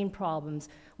main problems.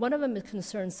 One of them is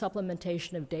concerns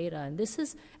supplementation of data, and this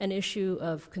is an issue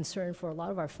of concern for a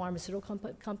lot of our pharmaceutical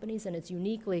companies, and it's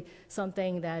uniquely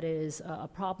something that is a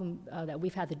problem that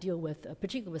we've had to deal with,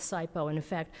 particularly with SIPO, and in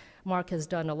fact, Mark has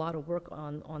done a lot of work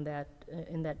on that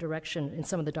in that direction in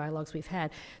some of the dialogues we've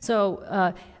had.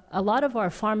 So a lot of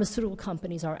our pharmaceutical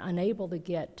companies are unable to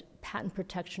get patent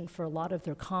protection for a lot of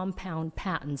their compound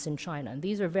patents in China, and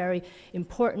these are very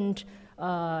important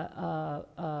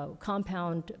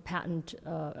compound patent,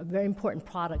 very important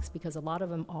products, because a lot of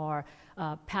them are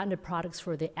patented products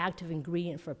for the active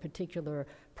ingredient for a particular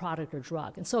product or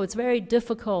drug. And so it's very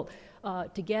difficult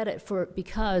to get it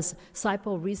because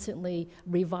SIPO recently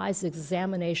revised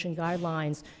examination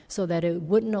guidelines so that it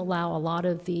wouldn't allow a lot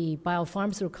of the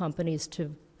biopharmaceutical companies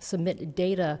to submit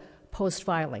data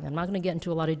post-filing. I'm not going to get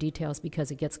into a lot of details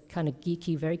because it gets kind of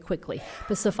geeky very quickly.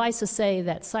 But suffice to say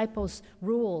that SIPO's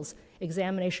rules,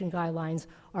 examination guidelines,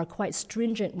 are quite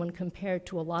stringent when compared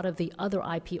to a lot of the other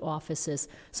IP offices.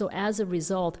 So as a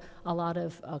result, a lot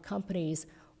of companies,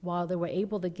 while they were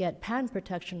able to get patent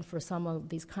protection for some of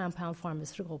these compound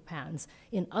pharmaceutical patents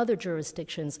in other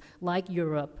jurisdictions like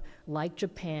Europe, like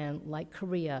Japan, like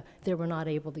Korea, they were not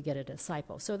able to get it at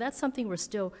SIPO. So that's something we're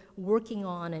still working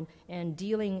on and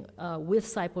dealing with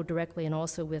SIPO directly and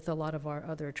also with a lot of our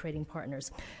other trading partners.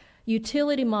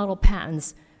 Utility model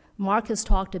patents. Mark has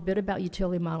talked a bit about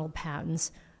utility model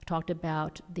patents, talked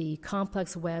about the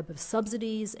complex web of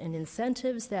subsidies and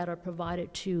incentives that are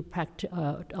provided to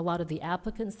a lot of the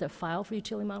applicants that file for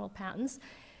utility model patents.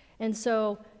 And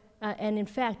so, and in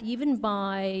fact, even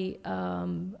by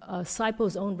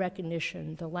SIPO's own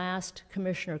recognition, the last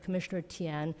commissioner, Commissioner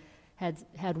Tian,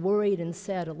 had worried and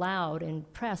said aloud in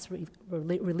press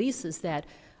releases that,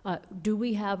 do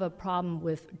we have a problem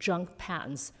with junk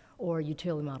patents or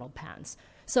utility model patents?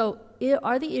 So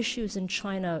are the issues in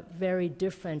China very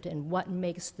different, and what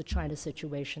makes the China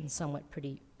situation somewhat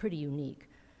pretty unique?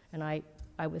 And I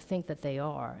would think that they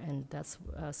are, and that's,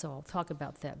 so I'll talk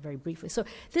about that very briefly. So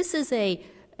this is an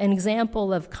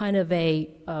example of kind of a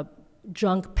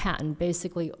junk patent,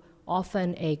 basically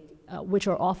often which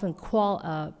are often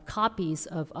copies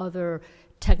of other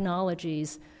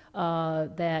technologies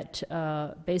that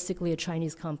basically a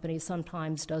Chinese company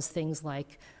sometimes does things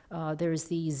like there's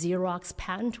the Xerox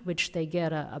patent, which they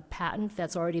get a patent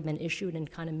that's already been issued and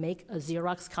kind of make a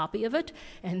Xerox copy of it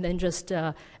and then just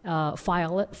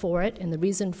file it for it. And the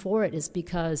reason for it is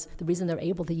because, the reason they're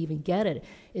able to even get it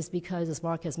is because, as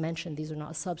Mark has mentioned, these are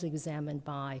not sub-examined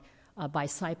by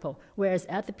SIPO. Whereas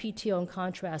at the PTO, in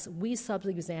contrast, we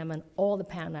sub-examine all the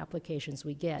patent applications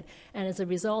we get. And as a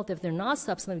result, if they're not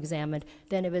sub-examined,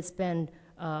 then if it's been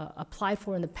applied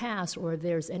for in the past, or if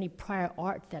there's any prior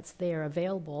art that's there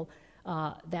available,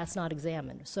 that's not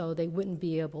examined. So they wouldn't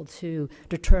be able to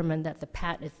determine that the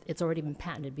patent, it's already been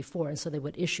patented before, and so they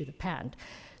would issue the patent.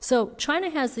 So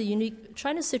China's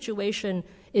situation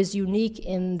is unique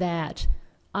in that,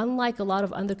 unlike a lot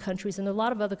of other countries, and a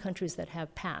lot of other countries that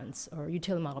have patents, or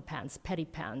utility model patents, petty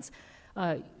patents,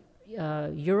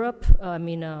 Europe,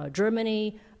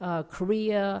 Germany,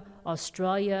 Korea,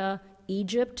 Australia,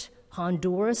 Egypt,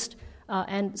 Honduras,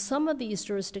 and some of these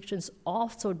jurisdictions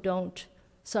also don't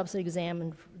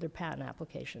sub-examine their patent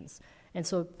applications. And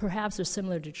so perhaps they're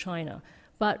similar to China.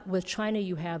 But with China,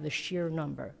 you have the sheer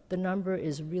number. The number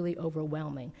is really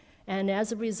overwhelming. And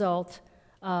as a result,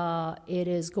 it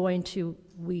is going to,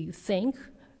 we think,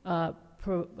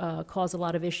 cause a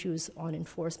lot of issues on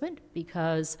enforcement,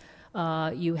 because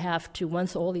you have to,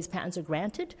 once all these patents are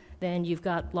granted, then you've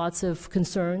got lots of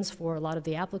concerns for a lot of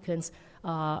the applicants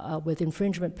with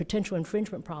infringement, potential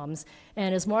infringement problems.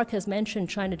 And as Mark has mentioned,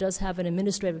 China does have an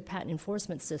administrative patent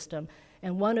enforcement system.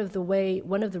 And one of the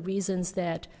reasons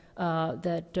that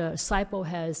SIPO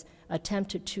has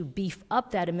attempted to beef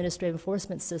up that administrative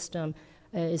enforcement system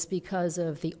is because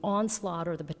of the onslaught,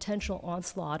 or the potential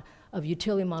onslaught, of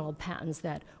utility model patents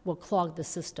that will clog the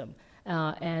system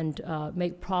and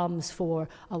make problems for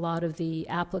a lot of the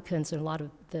applicants and a lot of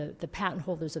the patent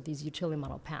holders of these utility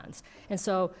model patents. And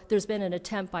so there's been an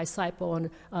attempt by SIPO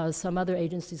and some other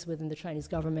agencies within the Chinese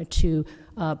government to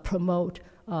promote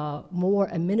more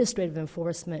administrative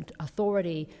enforcement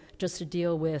authority just to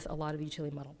deal with a lot of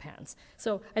utility model patents.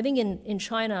 So I think in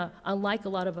China, unlike a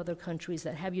lot of other countries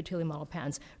that have utility model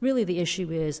patents, really the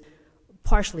issue is,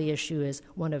 partially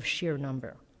one of sheer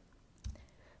number.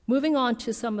 Moving on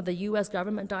to some of the U.S.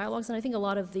 government dialogues, and I think a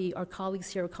lot of our colleagues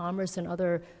here at Commerce and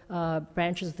other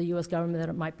branches of the U.S. government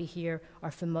that might be here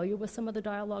are familiar with some of the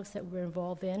dialogues that we're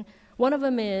involved in. One of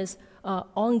them is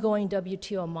ongoing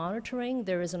WTO monitoring.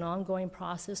 There is an ongoing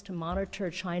process to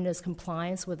monitor China's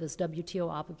compliance with its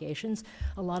WTO obligations.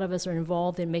 A lot of us are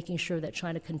involved in making sure that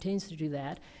China continues to do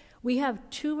that. We have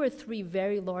 2 or 3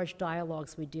 very large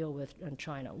dialogues we deal with in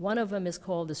China. One of them is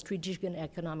called the Strategic and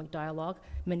Economic Dialogue.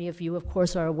 Many of you, of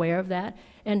course, are aware of that.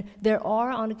 And there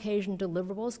are, on occasion,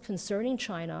 deliverables concerning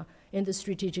China in the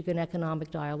Strategic and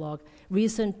Economic Dialogue.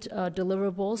 Recent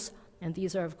deliverables, and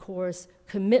these are, of course,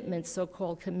 commitments,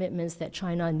 so-called commitments that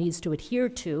China needs to adhere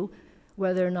to,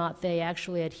 Whether or not they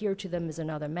actually adhere to them is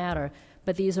another matter.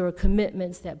 But these are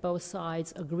commitments that both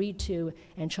sides agreed to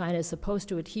and China is supposed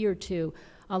to adhere to.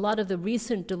 A lot of the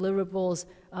recent deliverables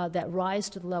that rise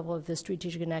to the level of the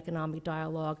strategic and economic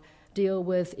dialogue deal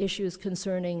with issues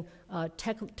concerning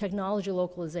technology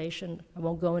localization. I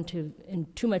won't go into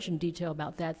too much in detail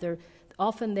about that.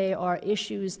 Often they are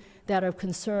issues that are of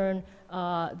concern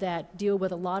that deal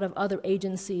with a lot of other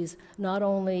agencies, not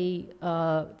only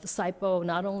the SIPO,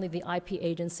 not only the IP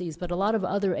agencies, but a lot of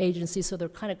other agencies. So they're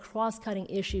kind of cross-cutting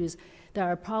issues that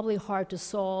are probably hard to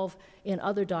solve in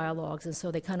other dialogues, and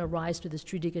so they kind of rise to the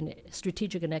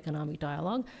strategic and economic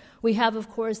dialogue. We have, of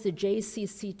course, the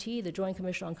JCCT, the Joint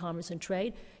Commission on Commerce and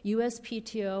Trade.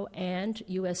 USPTO and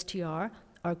USTR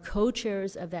are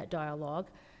co-chairs of that dialogue.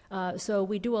 So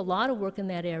we do a lot of work in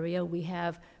that area. We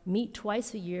meet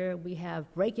twice a year. We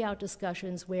have breakout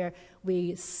discussions where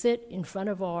we sit in front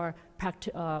of our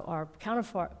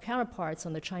counterparts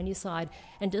on the Chinese side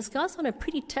and discuss on a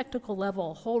pretty technical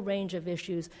level a whole range of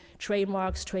issues: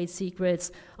 trademarks, trade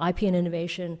secrets, IP and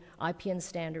innovation, IP and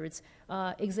standards.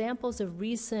 Examples of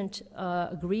recent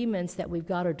agreements that we've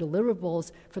got or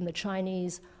deliverables from the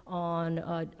Chinese on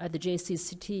the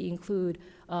JCCT include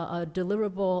a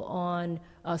deliverable on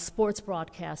sports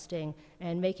broadcasting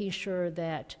and making sure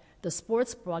that the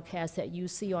sports broadcasts that you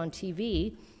see on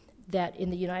TV that in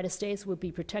the United States would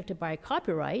be protected by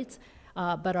copyrights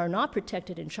but are not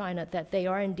protected in China, that they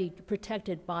are indeed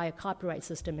protected by a copyright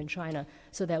system in China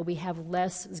so that we have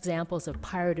less examples of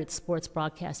pirated sports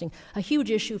broadcasting, a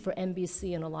huge issue for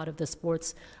NBC and a lot of the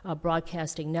sports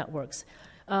broadcasting networks.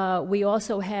 We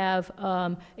also have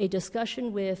a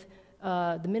discussion with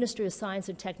the Ministry of Science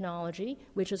and Technology,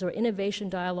 which is our innovation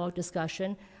dialogue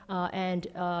discussion, and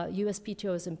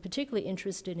USPTO is particularly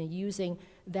interested in using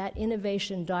that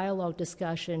innovation dialogue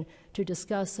discussion to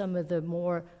discuss some of the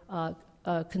more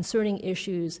concerning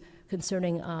issues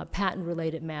concerning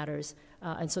patent-related matters.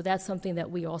 And so that's something that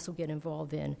we also get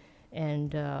involved in.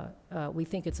 And we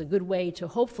think it's a good way to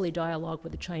hopefully dialogue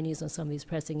with the Chinese on some of these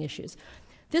pressing issues.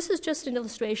 This is just an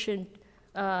illustration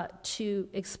to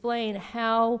explain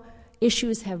how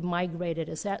issues have migrated.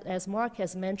 As Mark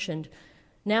has mentioned,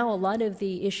 now a lot of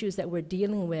the issues that we're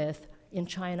dealing with in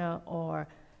China are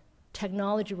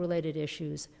technology-related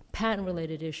issues,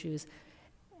 patent-related issues.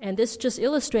 And this just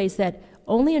illustrates that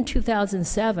only in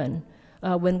 2007,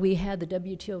 when we had the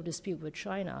WTO dispute with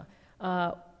China,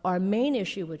 our main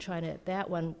issue with China at that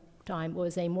one time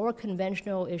was a more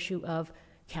conventional issue of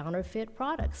counterfeit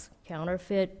products,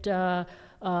 counterfeit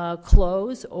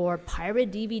clothes or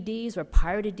pirate DVDs or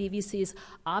pirated DVCs.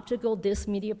 Optical disc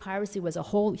media piracy was a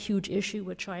whole huge issue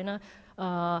with China,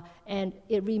 and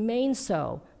it remains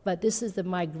so. But this is the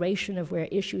migration of where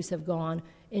issues have gone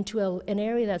into an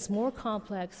area that's more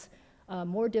complex,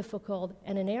 more difficult,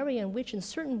 and an area in which in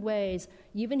certain ways,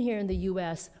 even here in the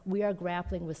US, we are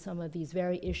grappling with some of these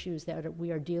very issues that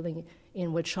we are dealing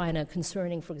in with China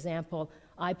concerning, for example,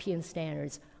 IP and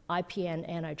standards, IP and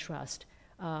antitrust.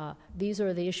 These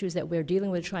are the issues that we're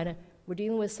dealing with China. We're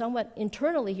dealing with somewhat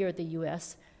internally here at the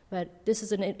US, but this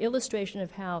is an illustration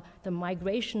of how the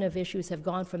migration of issues have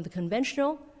gone from the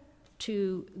conventional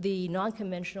to the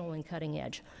non-conventional and cutting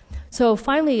edge. So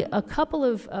finally, a couple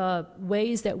of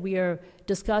ways that we are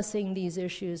discussing these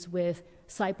issues with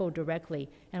SIPO directly.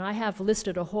 And I have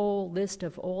listed a whole list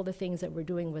of all the things that we're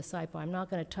doing with SIPO. I'm not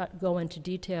going to go into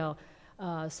detail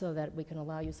so that we can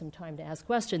allow you some time to ask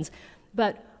questions.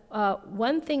 But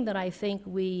one thing that I think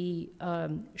we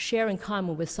share in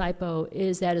common with SIPO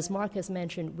is that, as Mark has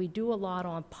mentioned, we do a lot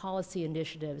on policy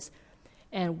initiatives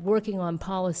and working on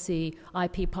policy,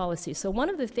 IP policy. So one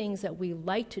of the things that we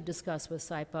like to discuss with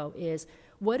SIPO is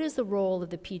what is the role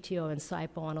of the PTO and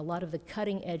SIPO on a lot of the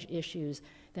cutting edge issues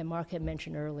that Mark had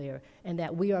mentioned earlier and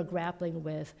that we are grappling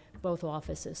with both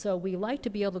offices. So we like to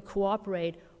be able to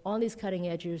cooperate on these cutting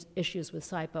edge issues with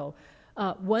SIPO.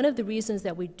 One of the reasons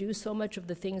that we do so much of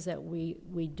the things that we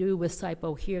do with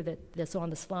SIPO here that's on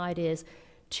the slide is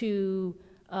to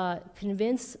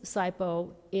convince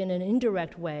SIPO in an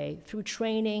indirect way through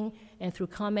training and through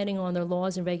commenting on their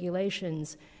laws and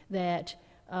regulations that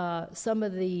some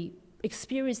of the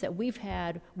experience that we've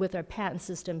had with our patent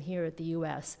system here at the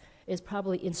US is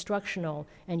probably instructional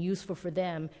and useful for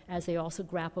them as they also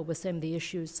grapple with some of the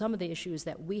issues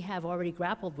that we have already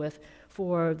grappled with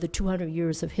for the 200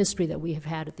 years of history that we have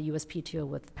had at the USPTO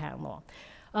with patent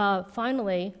law.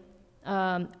 Finally,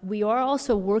 we are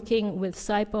also working with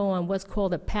SIPO on what's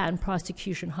called a patent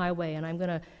prosecution highway, and I'm going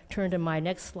to turn to my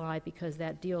next slide because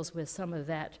that deals with some of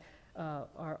that,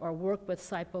 our work with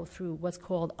SIPO through what's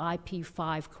called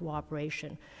IP5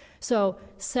 cooperation. So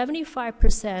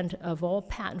 75% of all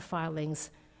patent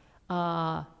filings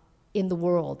in the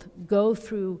world go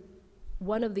through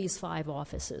one of these 5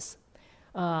 offices,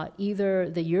 either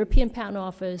the European Patent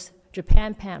Office,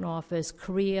 Japan Patent Office,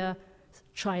 Korea,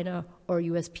 China, or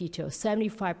USPTO,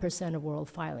 75% of world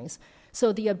filings.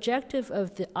 So the objective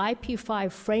of the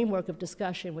IP5 framework of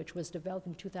discussion, which was developed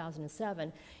in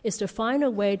 2007, is to find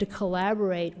a way to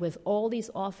collaborate with all these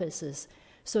offices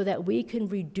so that we can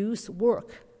reduce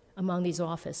work among these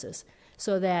offices.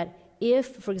 So that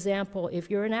if, for example, if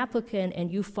you're an applicant and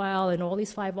you file in all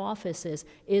these 5 offices,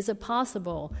 is it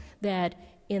possible that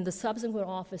in the subsequent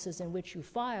offices in which you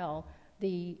file,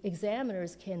 the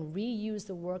examiners can reuse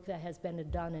the work that has been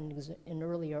done in an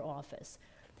earlier office?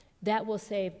 That will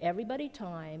save everybody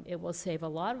time, it will save a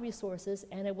lot of resources,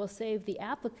 and it will save the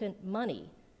applicant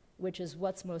money, which is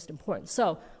what's most important.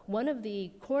 So one of the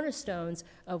cornerstones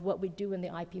of what we do in the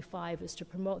IP5 is to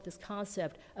promote this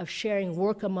concept of sharing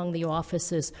work among the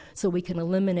offices so we can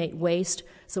eliminate waste,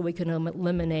 so we can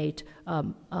eliminate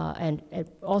and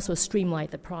also streamline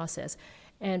the process.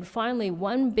 And finally,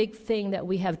 one big thing that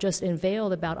we have just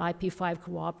unveiled about IP5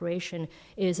 cooperation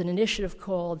is an initiative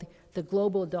called the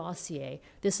Global Dossier.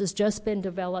 This has just been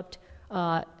developed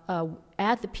at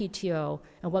the PTO,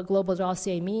 and what Global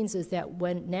Dossier means is that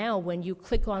when you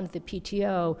click on the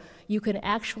PTO, you can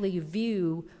actually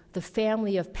view the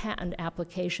family of patent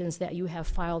applications that you have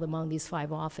filed among these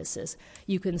 5 offices.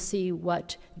 You can see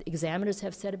what examiners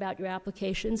have said about your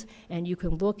applications, and you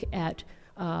can look at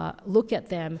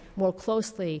them more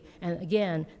closely. And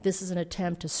again, this is an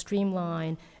attempt to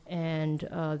streamline and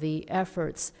the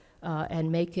efforts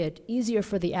and make it easier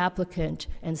for the applicant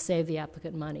and save the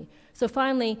applicant money. So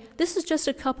finally, this is just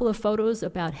a couple of photos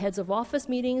about heads of office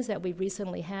meetings that we've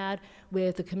recently had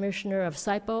with the Commissioner of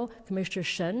SIPO, Commissioner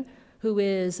Shen, who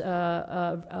is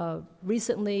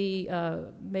recently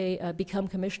may become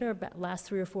commissioner about the last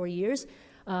 3 or 4 years.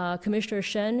 Commissioner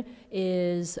Shen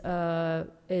is new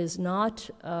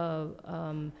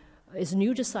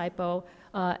to SIPO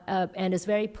and is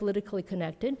very politically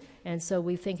connected, and so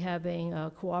we think having a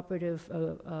cooperative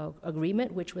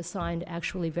agreement, which was signed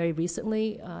actually very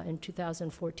recently in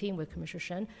 2014 with Commissioner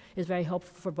Shen, is very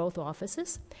helpful for both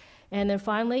offices. And then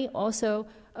finally, also,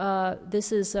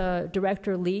 this is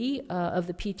Director Lee of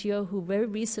the PTO, who very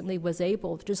recently was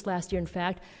able, just last year in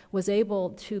fact, was able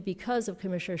to, because of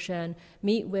Commissioner Shen,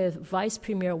 meet with Vice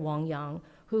Premier Wang Yang,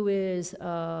 who is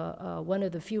one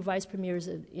of the few vice premiers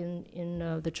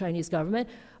in the Chinese government,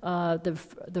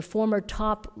 the former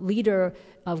top leader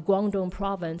of Guangdong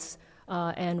province,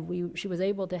 and she was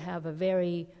able to have a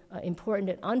very important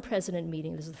and unprecedented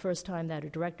meeting. This is the first time that a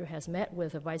director has met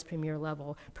with a vice premier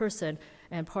level person,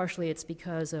 and partially it's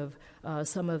because of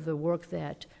some of the work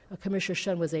that Commissioner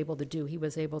Shen was able to do. He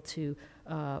was able to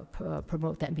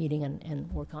promote that meeting and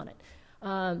work on it.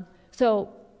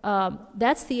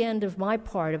 That's the end of my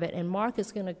part of it, and Mark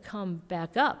is going to come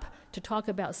back up to talk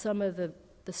about some of the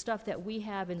stuff that we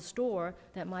have in store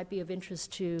that might be of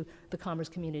interest to the commerce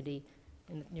community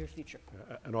in the near future.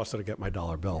 And also to get my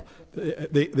dollar bill.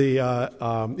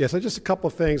 Yes, so just a couple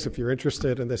of things if you're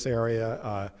interested in this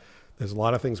area. There's a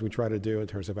lot of things we try to do in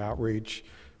terms of outreach,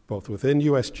 both within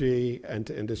USG and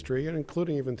to industry, and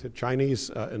including even to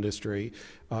Chinese industry.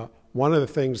 One of the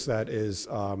things that is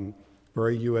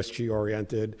very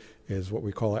USG-oriented is what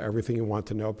we call our Everything You Want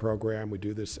to Know program. We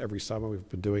do this every summer. We've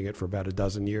been doing it for about a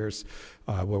dozen years,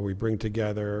 where we bring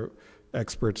together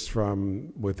experts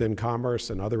from within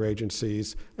commerce and other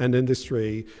agencies and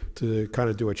industry to kind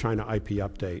of do a China IP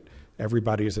update.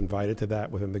 Everybody is invited to that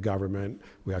within the government.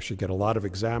 We actually get a lot of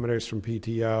examiners from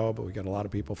PTO, but we get a lot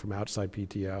of people from outside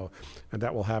PTO, and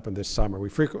that will happen this summer. We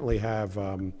frequently have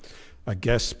a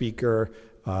guest speaker,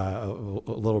 a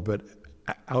little bit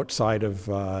outside of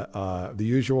the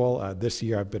usual. This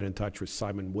year I've been in touch with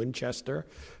Simon Winchester,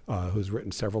 who's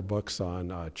written several books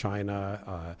on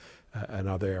China and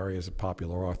other areas, a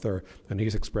popular author, and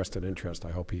he's expressed an interest.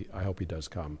 I hope he does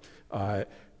come.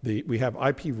 We have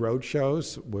IP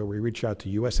roadshows where we reach out to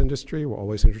U.S. industry. We're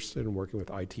always interested in working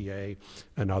with ITA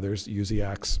and others,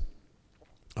 USIACs.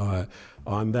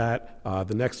 On that,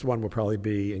 the next one will probably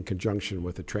be in conjunction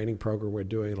with a training program we're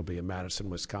doing. It'll be in Madison,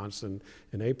 Wisconsin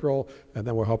in April, and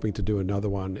then we're hoping to do another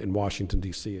one in Washington,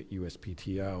 D.C. at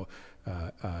USPTO.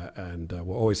 And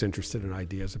we're always interested in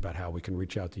ideas about how we can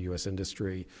reach out to U.S.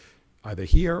 industry, either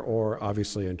here or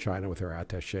obviously in China with our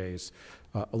attaches.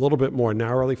 A little bit more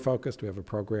narrowly focused, we have a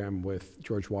program with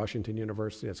George Washington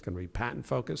University that's going to be patent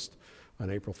focused on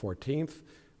April 14th.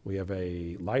 We have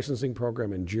a licensing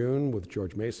program in June with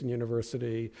George Mason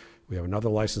University. We have another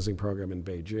licensing program in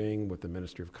Beijing with the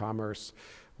Ministry of Commerce.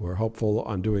 We're hopeful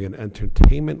on doing an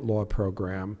entertainment law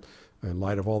program in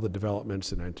light of all the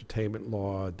developments in entertainment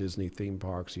law, Disney theme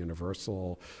parks,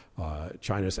 Universal,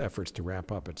 China's efforts to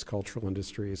ramp up its cultural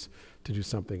industries, to do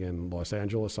something in Los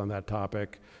Angeles on that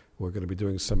topic. We're going to be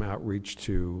doing some outreach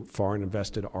to foreign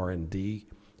invested R&D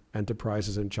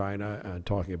enterprises in China and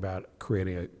talking about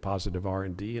creating a positive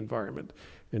R&D environment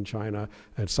in China.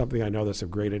 And something I know that's of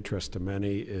great interest to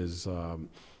many is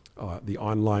the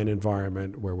online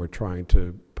environment, where we're trying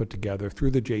to put together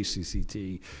through the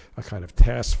JCCT a kind of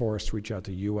task force, reach out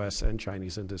to US and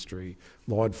Chinese industry,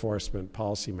 law enforcement,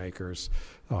 policymakers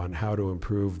on how to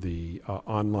improve the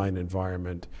online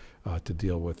environment to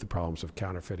deal with the problems of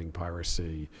counterfeiting,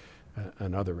 piracy,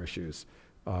 and other issues.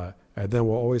 And then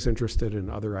we're always interested in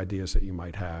other ideas that you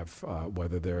might have,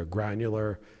 whether they're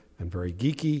granular and very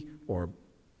geeky or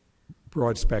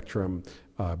broad spectrum,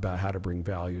 about how to bring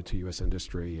value to U.S.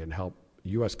 industry and help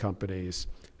U.S. companies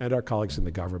and our colleagues in the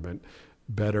government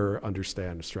better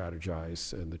understand and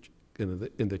strategize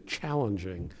in the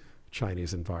challenging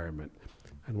Chinese environment.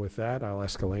 And with that, I'll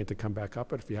ask Elaine to come back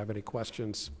up, and if you have any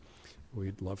questions,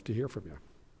 we'd love to hear from you.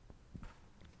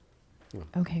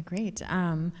 Okay, great.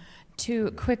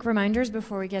 Two quick reminders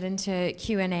before we get into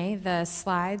Q&A. The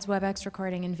slides, WebEx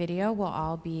recording, and video will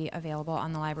all be available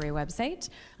on the library website.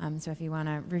 So if you want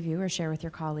to review or share with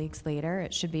your colleagues later,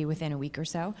 it should be within a week or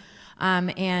so.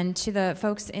 And to the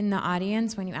folks in the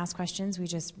audience, when you ask questions, we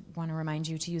just want to remind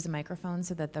you to use a microphone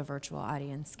so that the virtual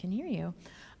audience can hear you.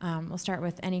 We'll start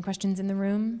with any questions in the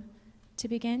room to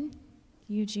begin.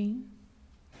 Eugene?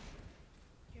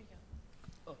 Here you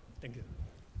go. Oh, thank you.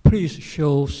 Please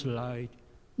show slide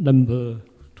number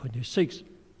 26.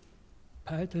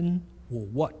 Patent for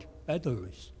what?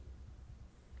 Batteries.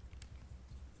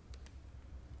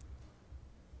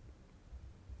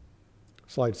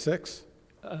 Slide 6?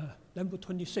 Number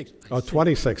 26. Oh,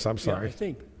 26, I'm sorry. Yeah, I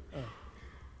think.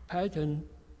 Patent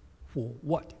for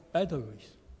what?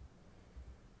 Batteries.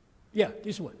 Yeah,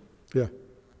 this one. Yeah.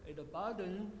 At the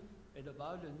bottom,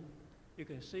 you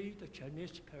can see the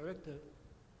Chinese character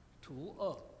 2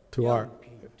 2R.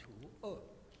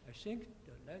 I think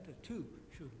the letter 2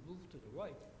 should move to the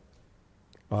right.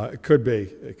 It could be.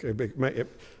 It could be.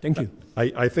 Thank you.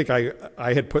 I think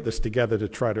I had put this together to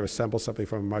try to assemble something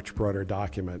from a much broader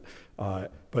document.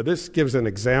 But this gives an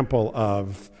example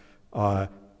of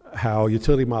how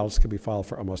utility models can be filed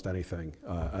for almost anything.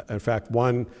 In fact,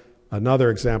 another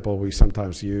example we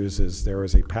sometimes use is there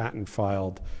is a patent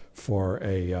filed for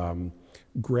a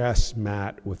grass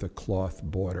mat with a cloth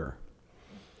border.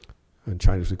 In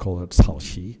Chinese, we call it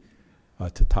caoxi,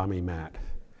 tatami mat,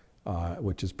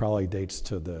 which probably dates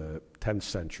to the 10th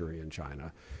century in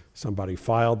China. Somebody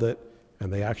filed it,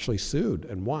 and they actually sued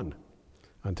and won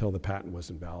until the patent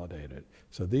was invalidated.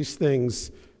 So these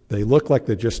things, they look like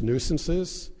they're just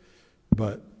nuisances,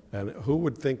 and who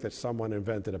would think that someone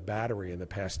invented a battery in the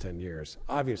past 10 years?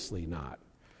 Obviously not.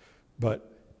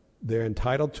 But they're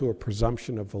entitled to a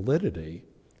presumption of validity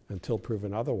until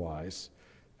proven otherwise,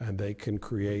 and they can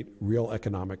create real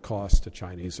economic costs to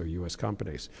Chinese or US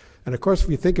companies. And of course, if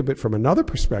you think of it from another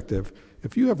perspective,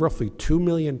 if you have roughly 2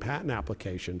 million patent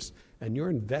applications and you're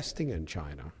investing in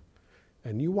China,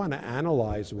 and you want to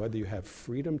analyze whether you have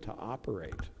freedom to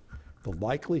operate, the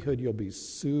likelihood you'll be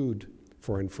sued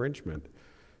for infringement,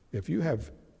 if you have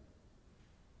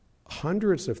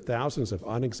hundreds of thousands of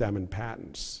unexamined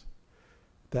patents,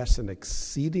 that's an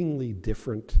exceedingly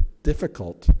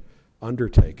difficult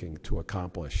undertaking to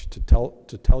accomplish, to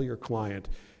tell your client,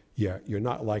 yeah, you're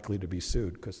not likely to be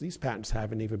sued, because these patents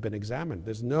haven't even been examined.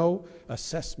 There's no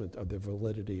assessment of their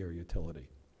validity or utility.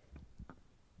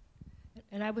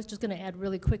 And I was just going to add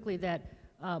really quickly that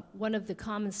one of the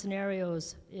common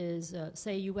scenarios is,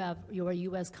 say you're a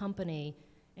U.S. company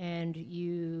and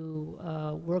you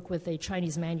work with a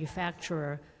Chinese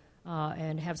manufacturer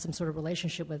and have some sort of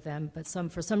relationship with them, but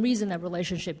for some reason that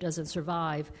relationship doesn't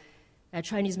survive. A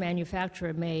Chinese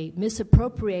manufacturer may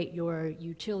misappropriate your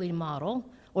utility model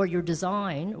or your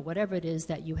design or whatever it is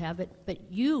that you have it, but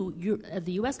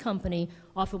the U.S. company,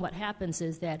 often what happens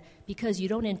is that because you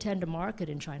don't intend to market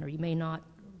in China, or you may not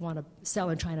want to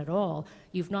sell in China at all,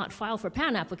 you've not filed for a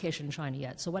patent application in China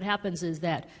yet. So what happens is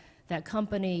that that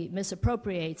company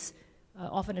misappropriates,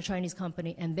 often a Chinese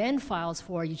company, and then files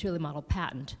for a utility model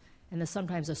patent, and then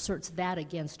sometimes asserts that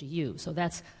against you. So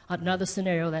that's another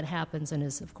scenario that happens and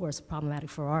is, of course, problematic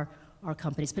for our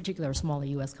companies, particularly our smaller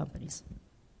U.S. companies.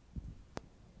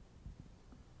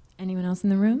 Anyone else in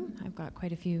the room? I've got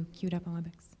quite a few queued up on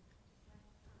WebEx.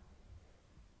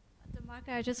 Mark,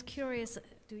 I'm just curious,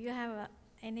 do you have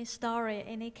any story,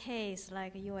 any case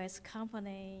like a U.S.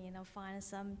 company, find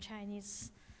some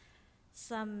Chinese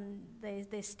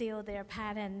they steal their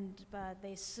patent, but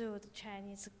they sue the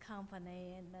Chinese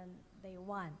company and then they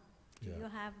won. Do you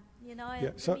have,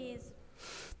 So to me it's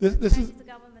this is Chinese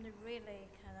government really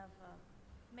kind of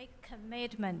make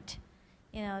commitment,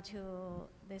 to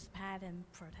this patent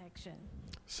protection.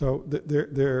 so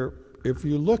if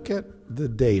you look at the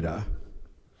data,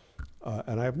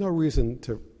 and I have no reason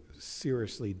to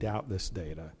seriously doubt this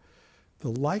data, the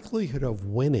likelihood of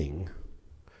winning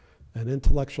an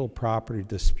intellectual property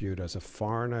dispute as a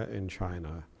foreigner in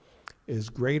China is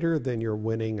greater than you're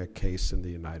winning a case in the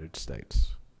United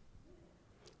States.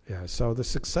 Yeah, so the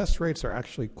success rates are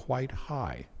actually quite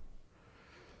high.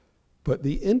 But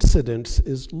the incidence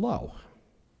is low.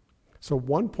 So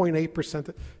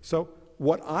 1.8%. So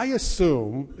what I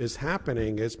assume is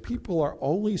happening is people are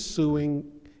only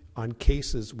suing on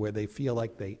cases where they feel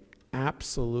like they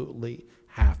absolutely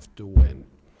have to win.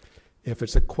 If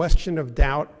it's a question of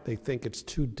doubt, they think it's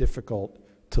too difficult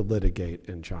to litigate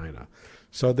in China.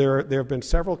 So there have been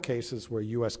several cases where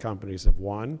U.S. companies have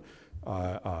won.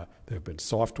 There have been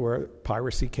software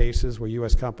piracy cases where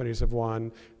U.S. companies have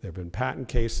won. There have been patent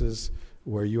cases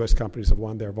where U.S. companies have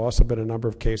won. There have also been a number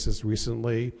of cases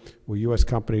recently where U.S.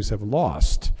 companies have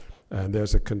lost. And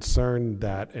there's a concern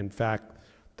that, in fact,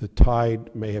 the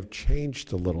tide may have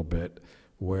changed a little bit,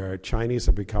 where Chinese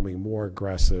are becoming more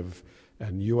aggressive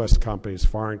and U.S. companies,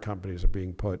 foreign companies, are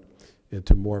being put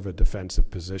into more of a defensive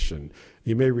position.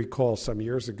 You may recall some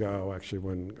years ago, actually,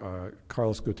 when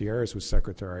Carlos Gutierrez was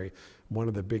secretary, one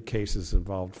of the big cases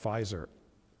involved Pfizer.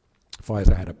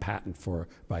 Pfizer had a patent for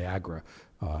Viagra.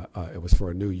 It was for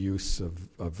a new use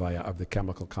of the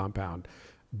chemical compound.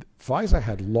 Pfizer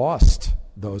had lost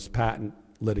those patent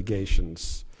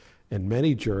litigations in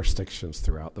many jurisdictions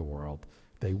throughout the world.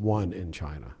 They won in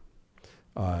China.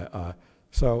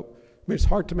 So I mean, it's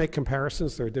hard to make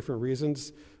comparisons. There are different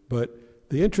reasons. But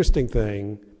the interesting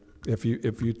thing, if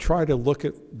you try to look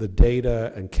at the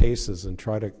data and cases and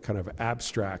try to kind of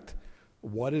abstract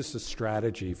what is the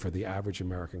strategy for the average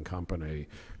American company,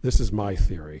 this is my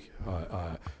theory,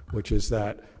 which is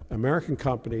that American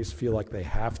companies feel like they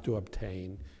have to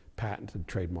obtain patent and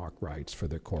trademark rights for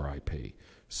their core IP.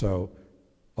 So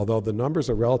although the numbers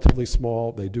are relatively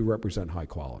small, they do represent high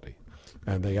quality.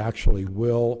 And they actually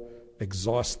will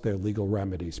exhaust their legal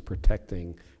remedies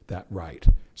protecting that right.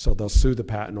 So they'll sue the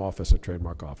patent office or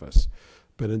trademark office.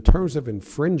 But in terms of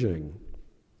infringing,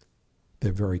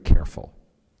 they're very careful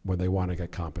when they want to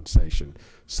get compensation.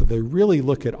 So they really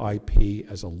look at IP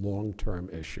as a long-term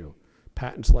issue.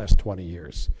 Patents last 20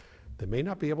 years. They may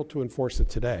not be able to enforce it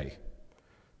today,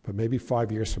 but maybe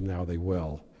 5 years from now they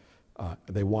will.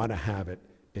 They want to have it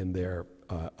in their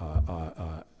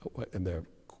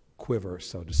quiver,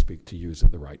 so to speak, to use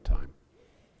at the right time.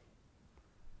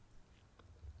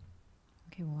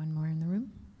 Okay, one more in the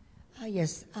room.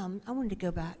 Yes, I wanted to go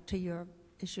back to your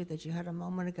issue that you had a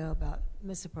moment ago about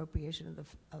misappropriation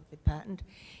of the patent.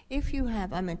 If you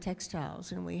have, I'm in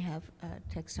textiles, and we have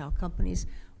textile companies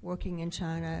working in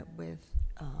China with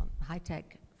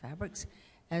high-tech fabrics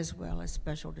as well as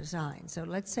special design. So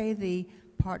let's say the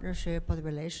partnership or the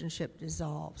relationship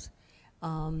dissolves,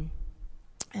 and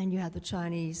you have the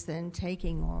Chinese then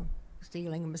taking or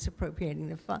stealing and misappropriating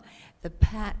the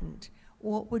patent.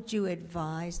 What would you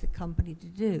advise the company to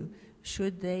do?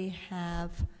 Should they have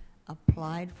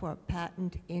applied for a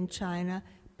patent in China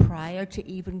prior to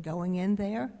even going in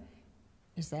there?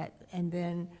 And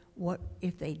then what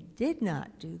if they did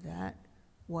not do that,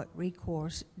 what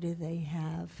recourse do they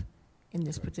have in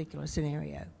this particular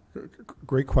scenario?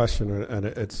 Great question, and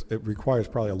it requires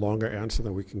probably a longer answer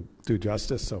than we can do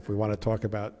justice. So if we want to talk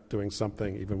about doing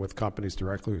something even with companies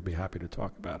directly, we'd be happy to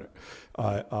talk about it.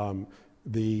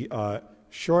 The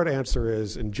short answer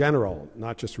is, in general,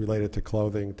 not just related to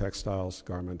clothing, textiles,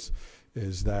 garments,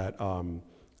 is that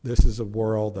this is a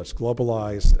world that's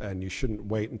globalized, and you shouldn't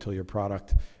wait until your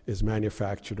product is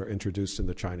manufactured or introduced in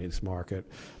the Chinese market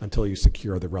until you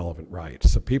secure the relevant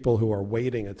rights. So people who are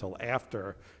waiting until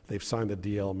after they've signed the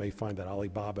deal may find that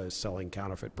Alibaba is selling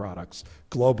counterfeit products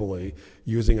globally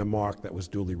using a mark that was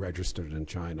duly registered in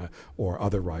China or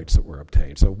other rights that were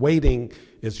obtained. So waiting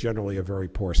is generally a very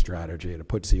poor strategy, and it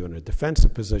puts you in a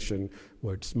defensive position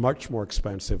where it's much more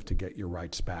expensive to get your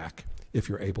rights back if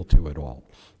you're able to at all.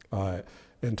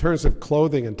 In terms of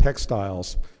clothing and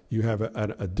textiles, you have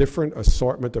a different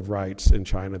assortment of rights in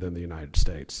China than the United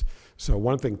States. So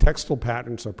one thing, textile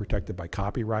patents are protected by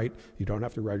copyright. You don't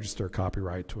have to register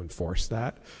copyright to enforce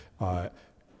that.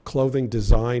 Clothing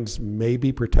designs may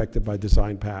be protected by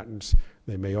design patents.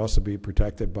 They may also be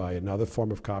protected by another form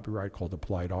of copyright called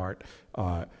applied art.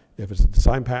 If it's a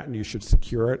design patent, you should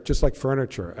secure it, just like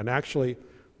furniture. And actually,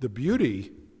 the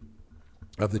beauty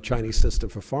of the Chinese system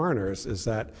for foreigners is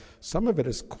that some of it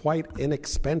is quite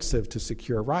inexpensive to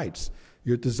secure rights.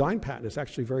 Your design patent is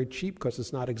actually very cheap because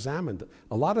it's not examined.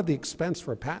 A lot of the expense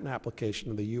for a patent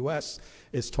application in the US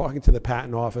is talking to the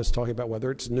patent office, talking about whether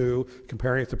it's new,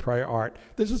 comparing it to prior art.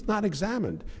 This is not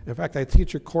examined. In fact, I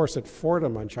teach a course at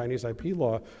Fordham on Chinese IP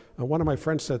law, and one of my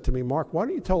friends said to me, Mark, why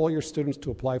don't you tell all your students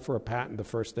to apply for a patent the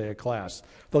first day of class?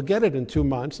 They'll get it in 2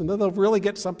 months, and then they'll really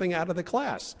get something out of the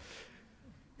class.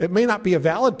 It may not be a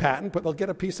valid patent, but they'll get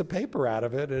a piece of paper out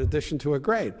of it in addition to a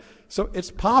grade. So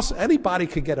it's possible, anybody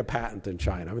could get a patent in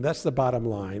China. I mean, that's the bottom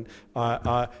line.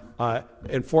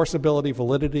 Enforceability,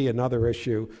 validity, another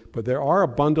issue, but there are a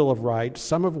bundle of rights,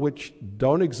 some of which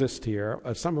don't exist here,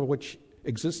 some of which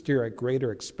exist here at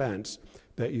greater expense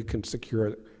that you can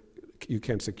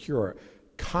secure.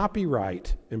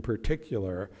 Copyright, in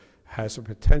particular, has a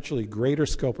potentially greater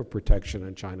scope of protection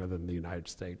in China than the United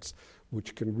States,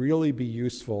 which can really be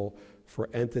useful for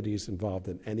entities involved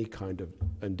in any kind of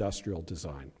industrial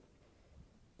design.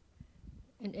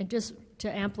 And just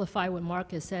to amplify what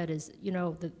Mark has said is, you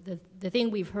know, the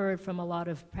thing we've heard from a lot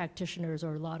of practitioners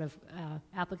or a lot of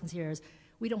applicants here is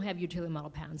we don't have utility model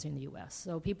patents in the U.S.,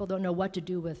 so people don't know what to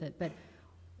do with it.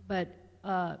 But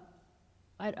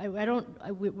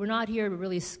we're not here to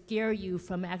really scare you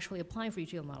from actually applying for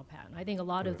utility model patent. I think a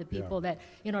lot of the people that,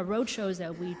 in our road shows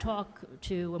that we talk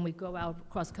to when we go out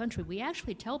across the country, we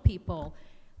actually tell people,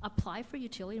 apply for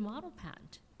utility model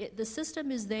patent. The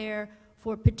system is there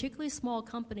for particularly small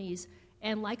companies,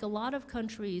 and like a lot of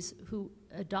countries who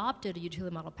adopted a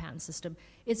utility model patent system,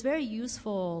 it's very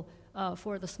useful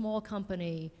for the small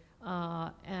company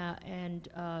and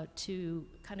to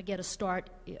kind of get a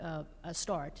start.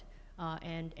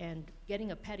 And getting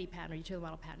a petty patent or utility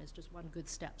model patent is just one good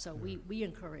step. So we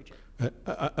encourage it.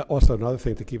 Also, another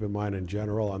thing to keep in mind in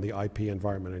general on the IP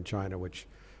environment in China, which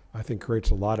I think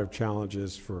creates a lot of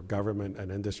challenges for government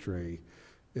and industry,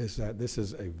 is that this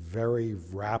is a very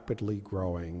rapidly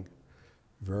growing,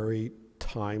 very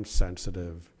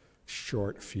time-sensitive,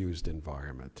 short-fused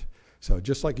environment. So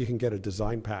just like you can get a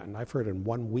design patent, I've heard in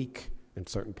 1 week in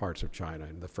certain parts of China,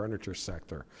 in the furniture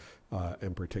sector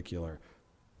in particular,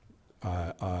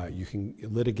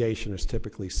 litigation is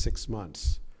typically 6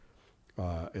 months.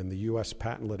 In the U.S.,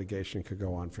 patent litigation could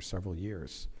go on for several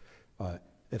years.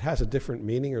 It has a different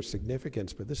meaning or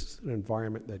significance, but this is an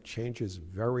environment that changes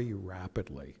very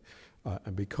rapidly.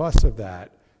 And because of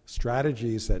that,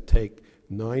 strategies that take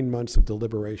 9 months of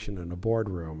deliberation in a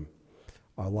boardroom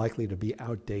are likely to be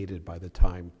outdated by the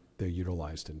time they're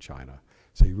utilized in China.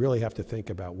 So you really have to think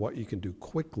about what you can do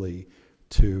quickly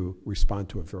to respond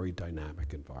to a very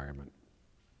dynamic environment.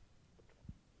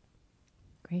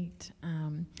 Great.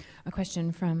 A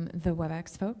question from the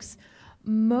WebEx folks.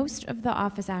 Most of the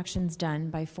office actions done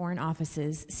by foreign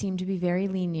offices seem to be very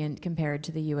lenient compared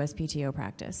to the USPTO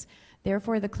practice.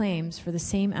 Therefore, the claims for the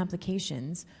same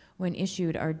applications when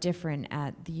issued are different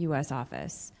at the U.S.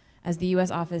 office, as the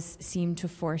U.S. office seemed to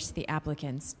force the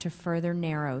applicants to further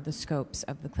narrow the scopes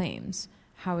of the claims.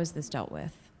 How is this dealt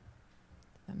with?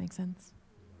 Does that make sense?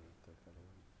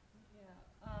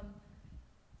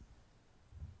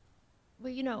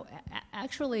 Well, you know,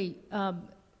 actually,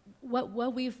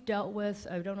 what we've dealt with,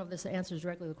 I don't know if this answers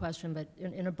directly the question, but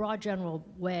in a broad general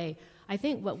way, I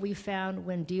think what we found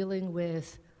when dealing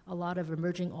with a lot of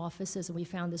emerging offices, and we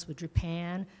found this with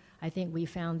Japan, I think we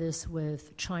found this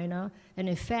with China, and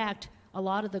in fact, a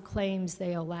lot of the claims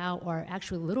they allow are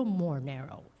actually a little more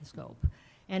narrow in scope.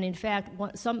 And in fact,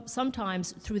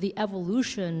 sometimes through the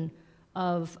evolution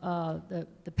of the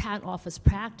patent office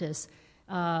practice,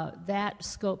 that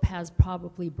scope has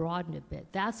probably broadened a bit.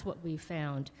 That's what we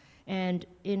found. And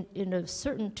to a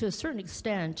certain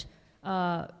extent,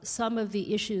 some of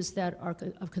the issues that are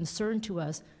of concern to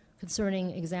us concerning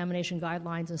examination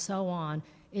guidelines and so on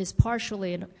is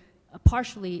partially,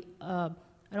 I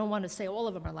don't want to say all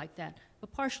of them are like that,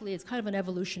 but partially it's kind of an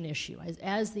evolution issue.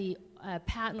 As the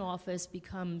patent office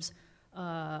becomes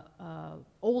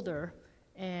older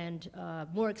and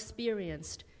more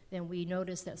experienced, then we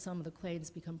notice that some of the claims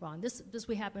become broad. This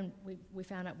we found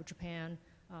out with Japan.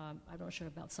 I'm not sure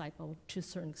about SIPO to a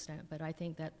certain extent, but I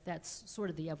think that that's sort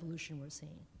of the evolution we're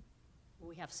seeing, what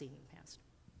we have seen in the past.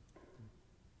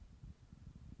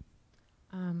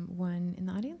 One in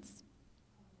the audience?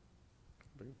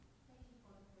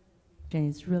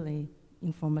 It's really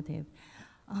informative.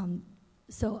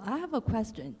 So I have a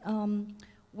question.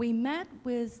 We met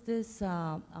with this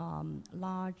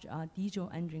large diesel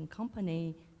engine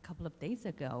company a couple of days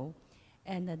ago,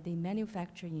 and they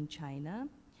manufacture in China.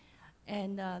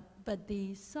 And but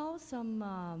they saw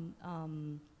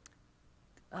some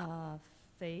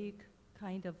fake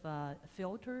kind of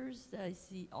filters I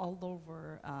see all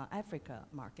over Africa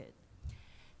market.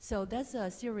 So that's a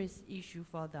serious issue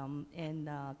for them. And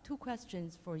two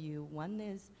questions for you. One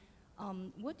is,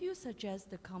 what do you suggest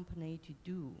the company to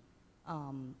do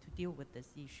to deal with this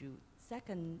issue?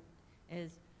 Second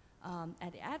is,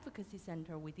 at the Advocacy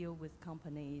Center, we deal with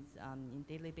companies in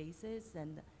daily basis.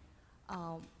 And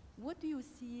what do you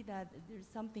see that there's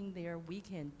something there we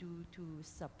can do to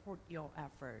support your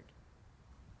effort?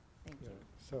 Thank you.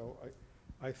 So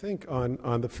I think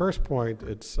on the first point,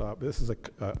 it's this is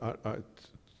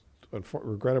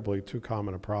regrettably too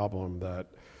common a problem that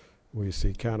we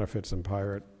see counterfeits and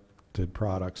pirated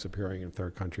products appearing in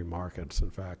third country markets.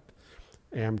 In fact,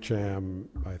 AmCham,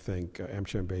 I think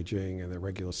AmCham Beijing and the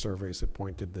regular surveys have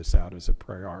pointed this out as a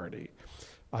priority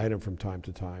item from time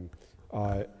to time.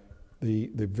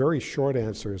 The very short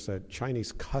answer is that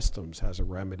Chinese customs has a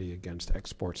remedy against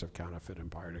exports of counterfeit and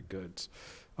pirated goods.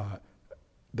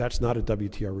 That's not a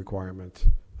WTO requirement.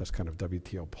 That's kind of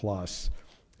WTO plus.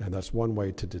 And that's one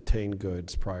way to detain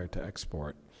goods prior to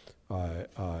export.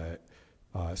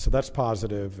 So that's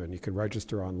positive, and you can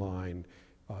register online.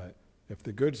 If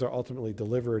the goods are ultimately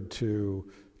delivered to,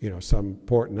 some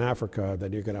port in Africa,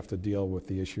 then you're going to have to deal with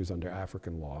the issues under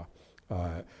African law.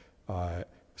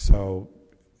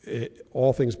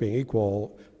 All things being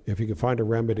equal, if you can find a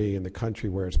remedy in the country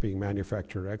where it's being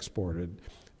manufactured or exported,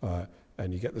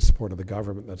 and you get the support of the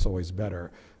government, that's always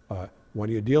better. When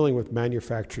you're dealing with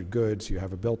manufactured goods, you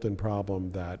have a built-in problem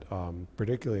that,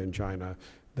 particularly in China,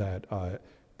 that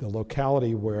the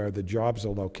locality where the jobs are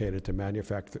located to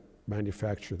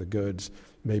manufacture the goods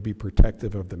may be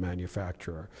protective of the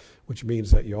manufacturer, which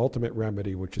means that your ultimate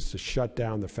remedy, which is to shut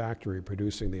down the factory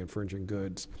producing the infringing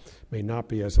goods, may not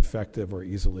be as effective or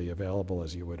easily available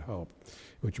as you would hope,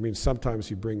 which means sometimes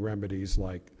you bring remedies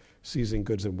like seizing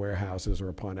goods in warehouses or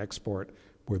upon export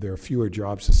where there are fewer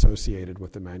jobs associated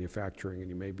with the manufacturing,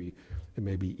 and it may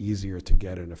be easier to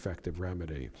get an effective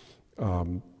remedy.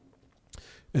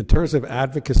 In terms of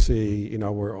advocacy,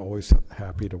 we're always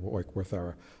happy to work with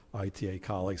our ITA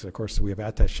colleagues. And of course, we have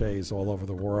attachés all over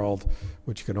the world,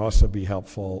 which can also be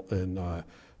helpful in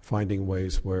finding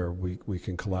ways where we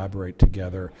can collaborate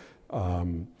together.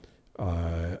 And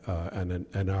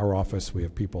in our office, we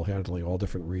have people handling all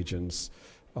different regions.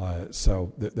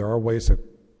 So there are ways of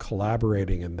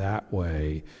collaborating in that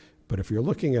way. But if you're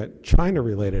looking at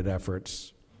China-related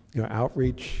efforts,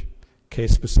 outreach,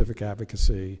 case-specific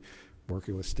advocacy,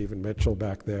 working with Stephen Mitchell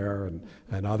back there and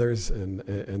others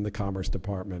in the Commerce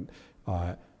Department,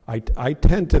 I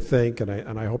tend to think,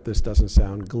 and I hope this doesn't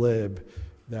sound glib,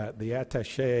 that the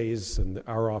attachés and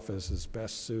our office is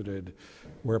best suited,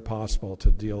 where possible,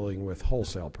 to dealing with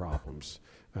wholesale problems.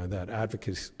 That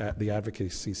the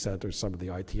Advocacy Center, some of the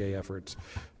ITA efforts,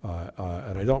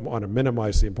 and I don't want to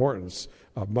minimize the importance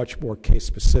of much more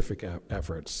case-specific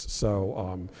efforts.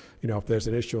 So, if there's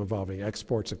an issue involving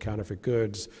exports of counterfeit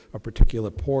goods, or particular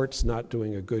ports not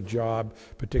doing a good job,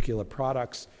 particular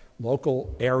products,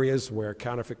 local areas where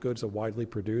counterfeit goods are widely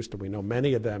produced, and we know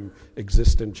many of them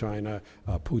exist in China,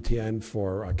 Putian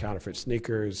for counterfeit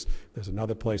sneakers. There's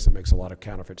another place that makes a lot of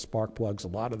counterfeit spark plugs. A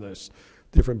lot of this,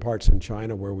 different parts in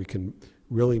China where we can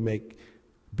really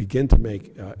begin to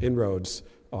make inroads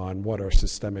on what are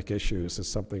systemic issues is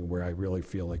something where I really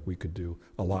feel like we could do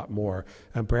a lot more,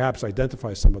 and perhaps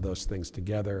identify some of those things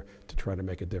together to try to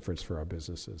make a difference for our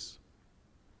businesses.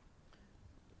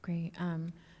 Great.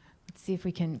 Let's see if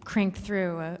we can crank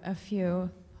through a few,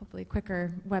 hopefully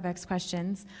quicker WebEx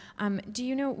questions. Do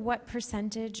you know what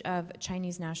percentage of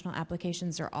Chinese national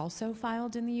applications are also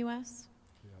filed in the U.S.?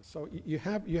 So you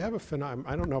have a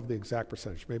phenomenon. I don't know of the exact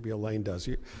percentage. Maybe Elaine does.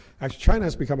 Actually, China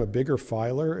has become a bigger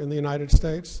filer in the United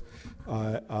States,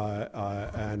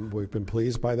 and we've been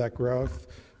pleased by that growth.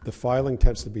 The filing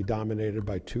tends to be dominated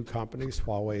by two companies,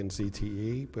 Huawei and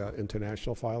ZTE,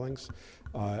 international filings.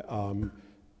 We're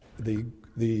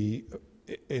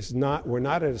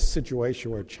not at a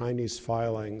situation where Chinese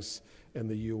filings in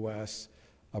the U.S.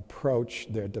 approach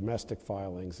their domestic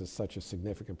filings as such a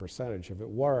significant percentage. If it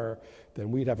were,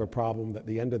 then we'd have a problem that at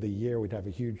the end of the year we'd have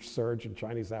a huge surge in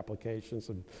Chinese applications,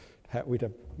 and we'd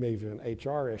have maybe an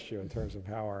HR issue in terms of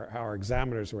how our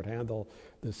examiners would handle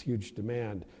this huge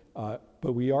demand. But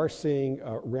we are seeing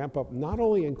a ramp up not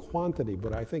only in quantity,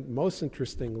 but I think most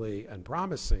interestingly and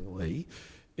promisingly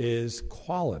is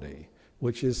quality,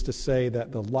 which is to say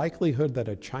that the likelihood that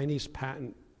a Chinese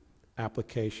patent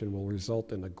application will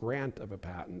result in the grant of a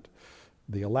patent,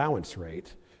 the allowance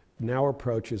rate, now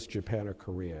approaches Japan or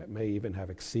Korea. It may even have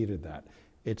exceeded that.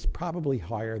 It's probably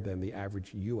higher than the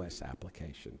average U.S.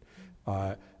 application.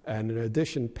 And in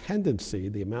addition, pendency,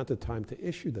 the amount of time to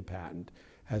issue the patent,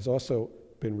 has also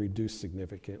been reduced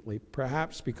significantly,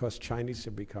 perhaps because Chinese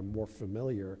have become more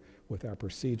familiar with our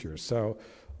procedures. So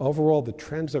overall, the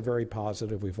trends are very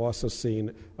positive. We've also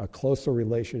seen a closer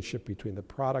relationship between the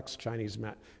products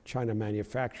China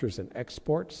manufactures and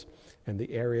exports and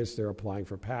the areas they're applying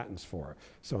for patents for.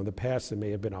 So in the past, there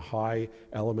may have been a high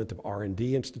element of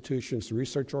R&D institutions,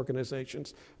 research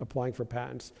organizations applying for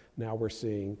patents. Now we're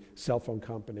seeing cell phone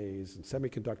companies and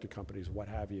semiconductor companies, what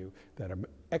have you, that are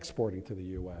exporting to the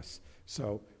U.S.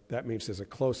 So that means there's a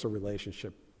closer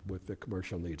relationship with the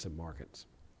commercial needs of markets.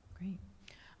 Great.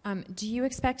 Do you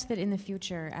expect that in the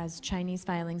future, as Chinese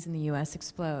filings in the U.S.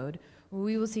 explode,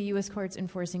 we will see U.S. courts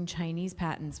enforcing Chinese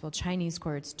patents while Chinese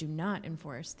courts do not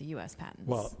enforce the U.S. patents?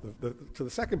 Well, to the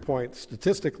second point,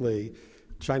 statistically,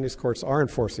 Chinese courts are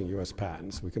enforcing U.S.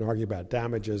 patents. We can argue about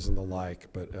damages and the like,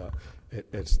 but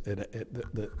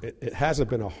it hasn't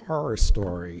been a horror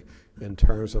story in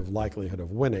terms of likelihood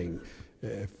of winning.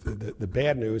 The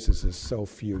bad news is there's so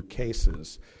few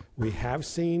cases. We have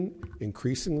seen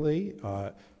increasingly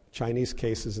Chinese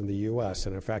cases in the U.S.,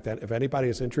 and in fact, if anybody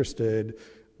is interested,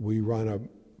 we run a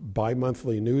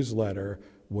bi-monthly newsletter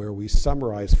where we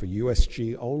summarize for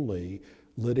USG only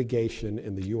litigation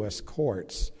in the U.S.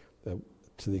 courts,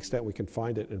 to the extent we can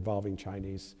find it, involving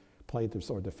Chinese plaintiffs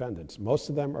or defendants. Most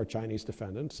of them are Chinese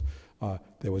defendants.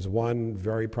 There was one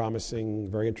very promising,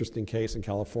 very interesting case in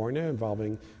California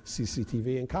involving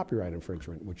CCTV and copyright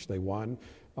infringement, which they won.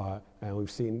 And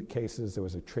we've seen cases. There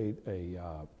was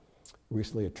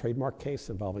recently a trademark case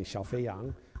involving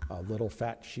Xiaofeiyang, little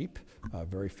fat sheep, a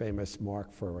very famous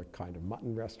mark for a kind of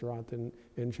mutton restaurant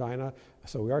in China.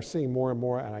 So we are seeing more and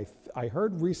more, and I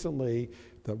heard recently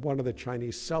that one of the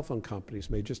Chinese cell phone companies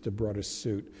may just have brought a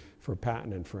suit for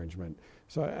patent infringement.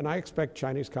 So, and I expect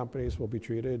Chinese companies will be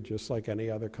treated just like any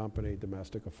other company,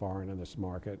 domestic or foreign, in this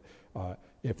market.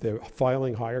 If they're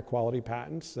filing higher quality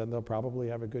patents, then they'll probably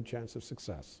have a good chance of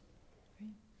success.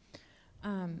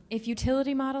 If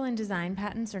utility model and design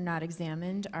patents are not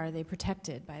examined, are they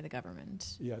protected by the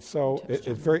government? Yeah, so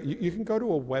you can go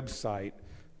to a website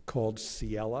called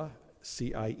Ciela,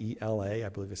 C-I-E-L-A, I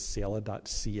believe it's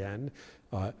ciela.cn.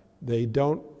 They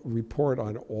don't report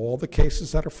on all the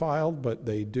cases that are filed, but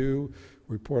they do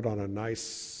report on a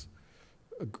nice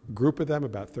group of them,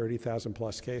 about 30,000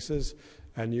 plus cases,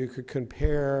 and you could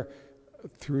compare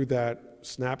through that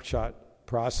snapshot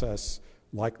process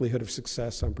likelihood of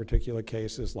success on particular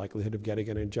cases, likelihood of getting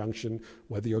an injunction,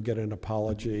 whether you'll get an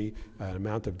apology, an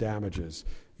amount of damages.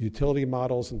 Utility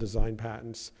models and design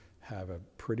patents have a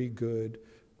pretty good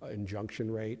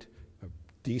injunction rate, a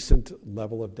decent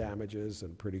level of damages,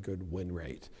 and pretty good win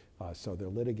rate. So their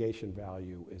litigation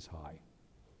value is high.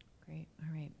 Great,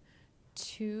 all right.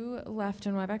 2 left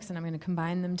on WebEx, and I'm going to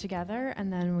combine them together,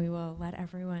 and then we will let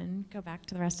everyone go back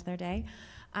to the rest of their day.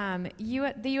 The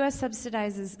U.S.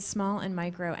 subsidizes small and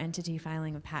micro entity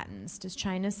filing of patents. Does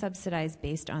China subsidize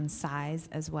based on size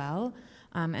as well?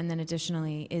 And then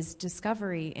additionally, is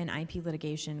discovery in IP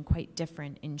litigation quite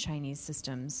different in Chinese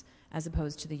systems as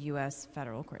opposed to the U.S.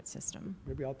 federal court system?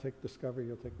 Maybe I'll take discovery,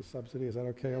 you'll take the subsidy. Is that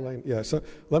okay, Elaine? Yeah, so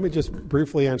let me just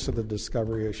briefly answer the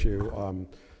discovery issue.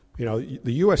 You know,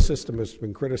 the U.S. system has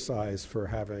been criticized for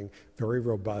having very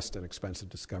robust and expensive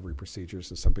discovery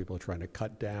procedures, and some people are trying to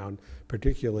cut down,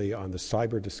 particularly on the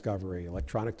cyber discovery,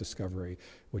 electronic discovery,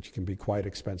 which can be quite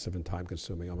expensive and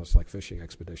time-consuming, almost like fishing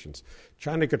expeditions.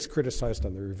 China gets criticized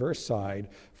on the reverse side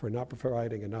for not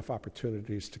providing enough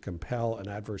opportunities to compel an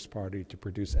adverse party to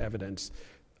produce evidence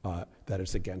that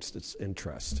is against its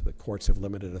interest. The courts have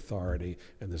limited authority,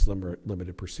 and there's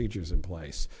limited procedures in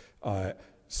place.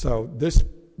 So this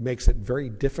makes it very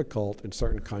difficult in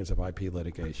certain kinds of IP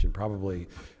litigation. Probably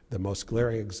the most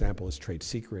glaring example is trade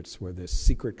secrets, where this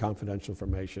secret confidential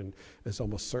information is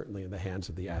almost certainly in the hands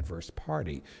of the adverse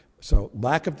party. So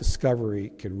lack of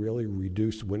discovery can really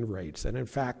reduce win rates. And in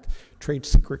fact, trade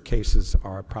secret cases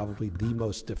are probably the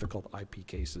most difficult IP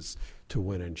cases to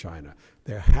win in China.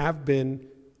 There have been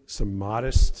some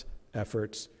modest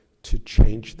efforts to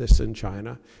change this in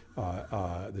China.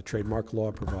 The trademark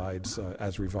law provides,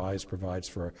 as revised, provides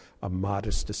for a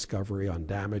modest discovery on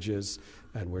damages,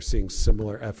 and we're seeing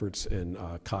similar efforts in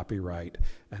copyright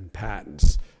and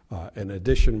patents. In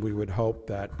addition, we would hope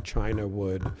that China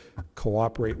would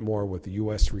cooperate more with the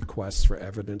U.S. requests for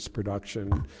evidence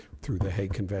production through the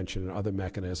Hague Convention and other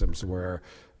mechanisms where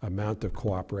amount of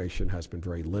cooperation has been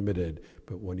very limited.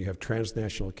 But when you have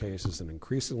transnational cases, and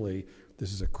increasingly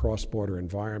this is a cross-border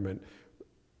environment,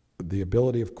 the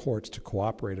ability of courts to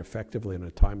cooperate effectively in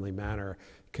a timely manner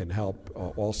can help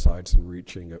all sides in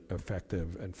reaching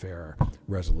effective and fair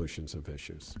resolutions of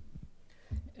issues.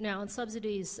 Now, on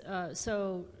subsidies,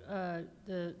 the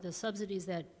subsidies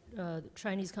that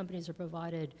Chinese companies are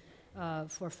provided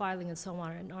for filing and so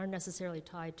on aren't necessarily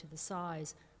tied to the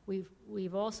size.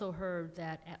 We've also heard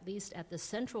that at least at the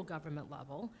central government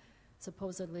level,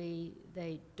 supposedly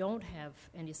they don't have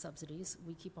any subsidies.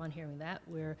 We keep on hearing that.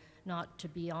 We're not, to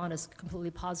be honest,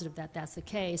 completely positive that that's the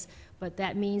case, but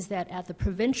that means that at the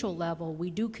provincial level,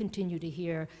 we do continue to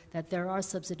hear that there are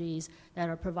subsidies that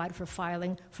are provided for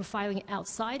filing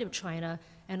outside of China,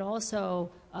 and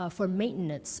also for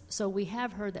maintenance. So we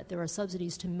have heard that there are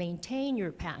subsidies to maintain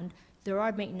your patent. There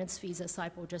are maintenance fees at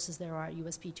SIPO, just as there are at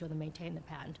USPTO to maintain the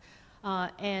patent.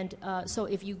 So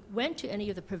if you went to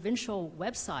any of the provincial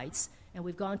websites, and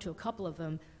we've gone to a couple of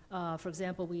them, for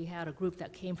example, we had a group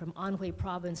that came from Anhui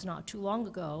province not too long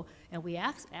ago, and we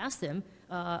asked them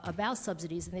about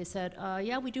subsidies, and they said,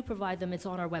 yeah, we do provide them, it's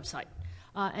on our website.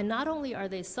 And not only are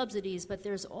they subsidies, but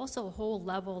there's also a whole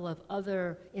level of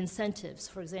other incentives.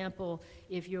 For example,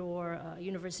 if you're a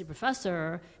university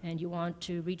professor and you want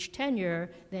to reach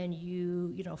tenure, then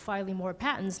filing more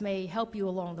patents may help you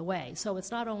along the way. So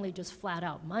it's not only just flat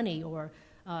out money, or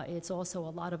it's also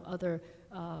a lot of other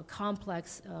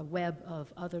complex web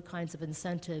of other kinds of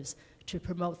incentives to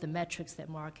promote the metrics that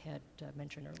Mark had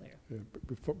mentioned earlier.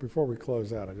 Yeah, before we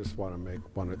close out, I just want to make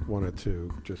one or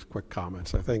two just quick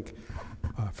comments. I think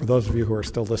for those of you who are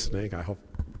still listening, I hope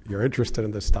you're interested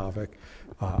in this topic.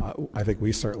 I think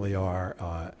we certainly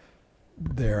are.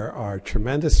 There are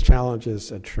tremendous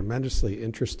challenges and tremendously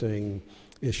interesting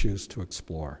issues to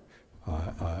explore.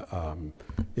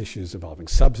 Issues involving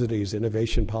subsidies,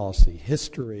 innovation policy,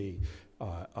 history,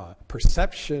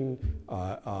 perception,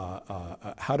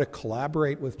 how to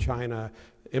collaborate with China,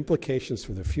 implications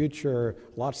for the future,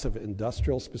 lots of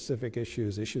industrial specific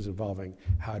issues involving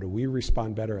how do we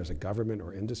respond better as a government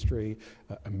or industry,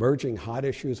 emerging hot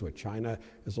issues where China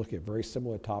is looking at very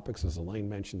similar topics, as Elaine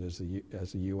mentioned, as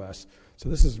the U.S. So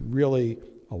this is really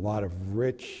a lot of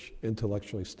rich,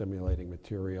 intellectually stimulating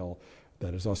material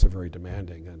that is also very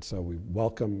demanding. And so we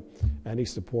welcome any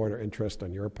support or interest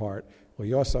on your part.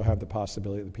 We also have the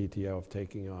possibility at the PTO of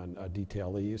taking on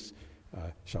detailees.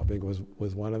 Xiaobing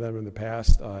was one of them in the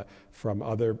past from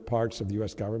other parts of the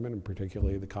U.S. government, and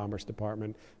particularly the Commerce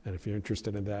Department. And if you're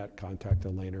interested in that, contact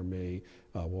Elaine or me.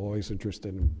 We're always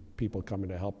interested in people coming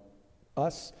to help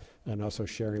us and also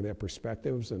sharing their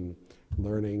perspectives and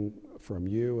learning from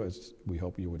you, as we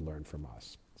hope you would learn from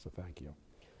us. So thank you.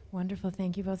 Wonderful.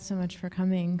 Thank you both so much for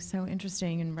coming. So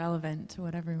interesting and relevant to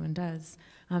what everyone does.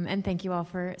 And thank you all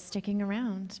for sticking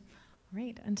around. All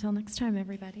right. Until next time,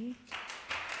 everybody.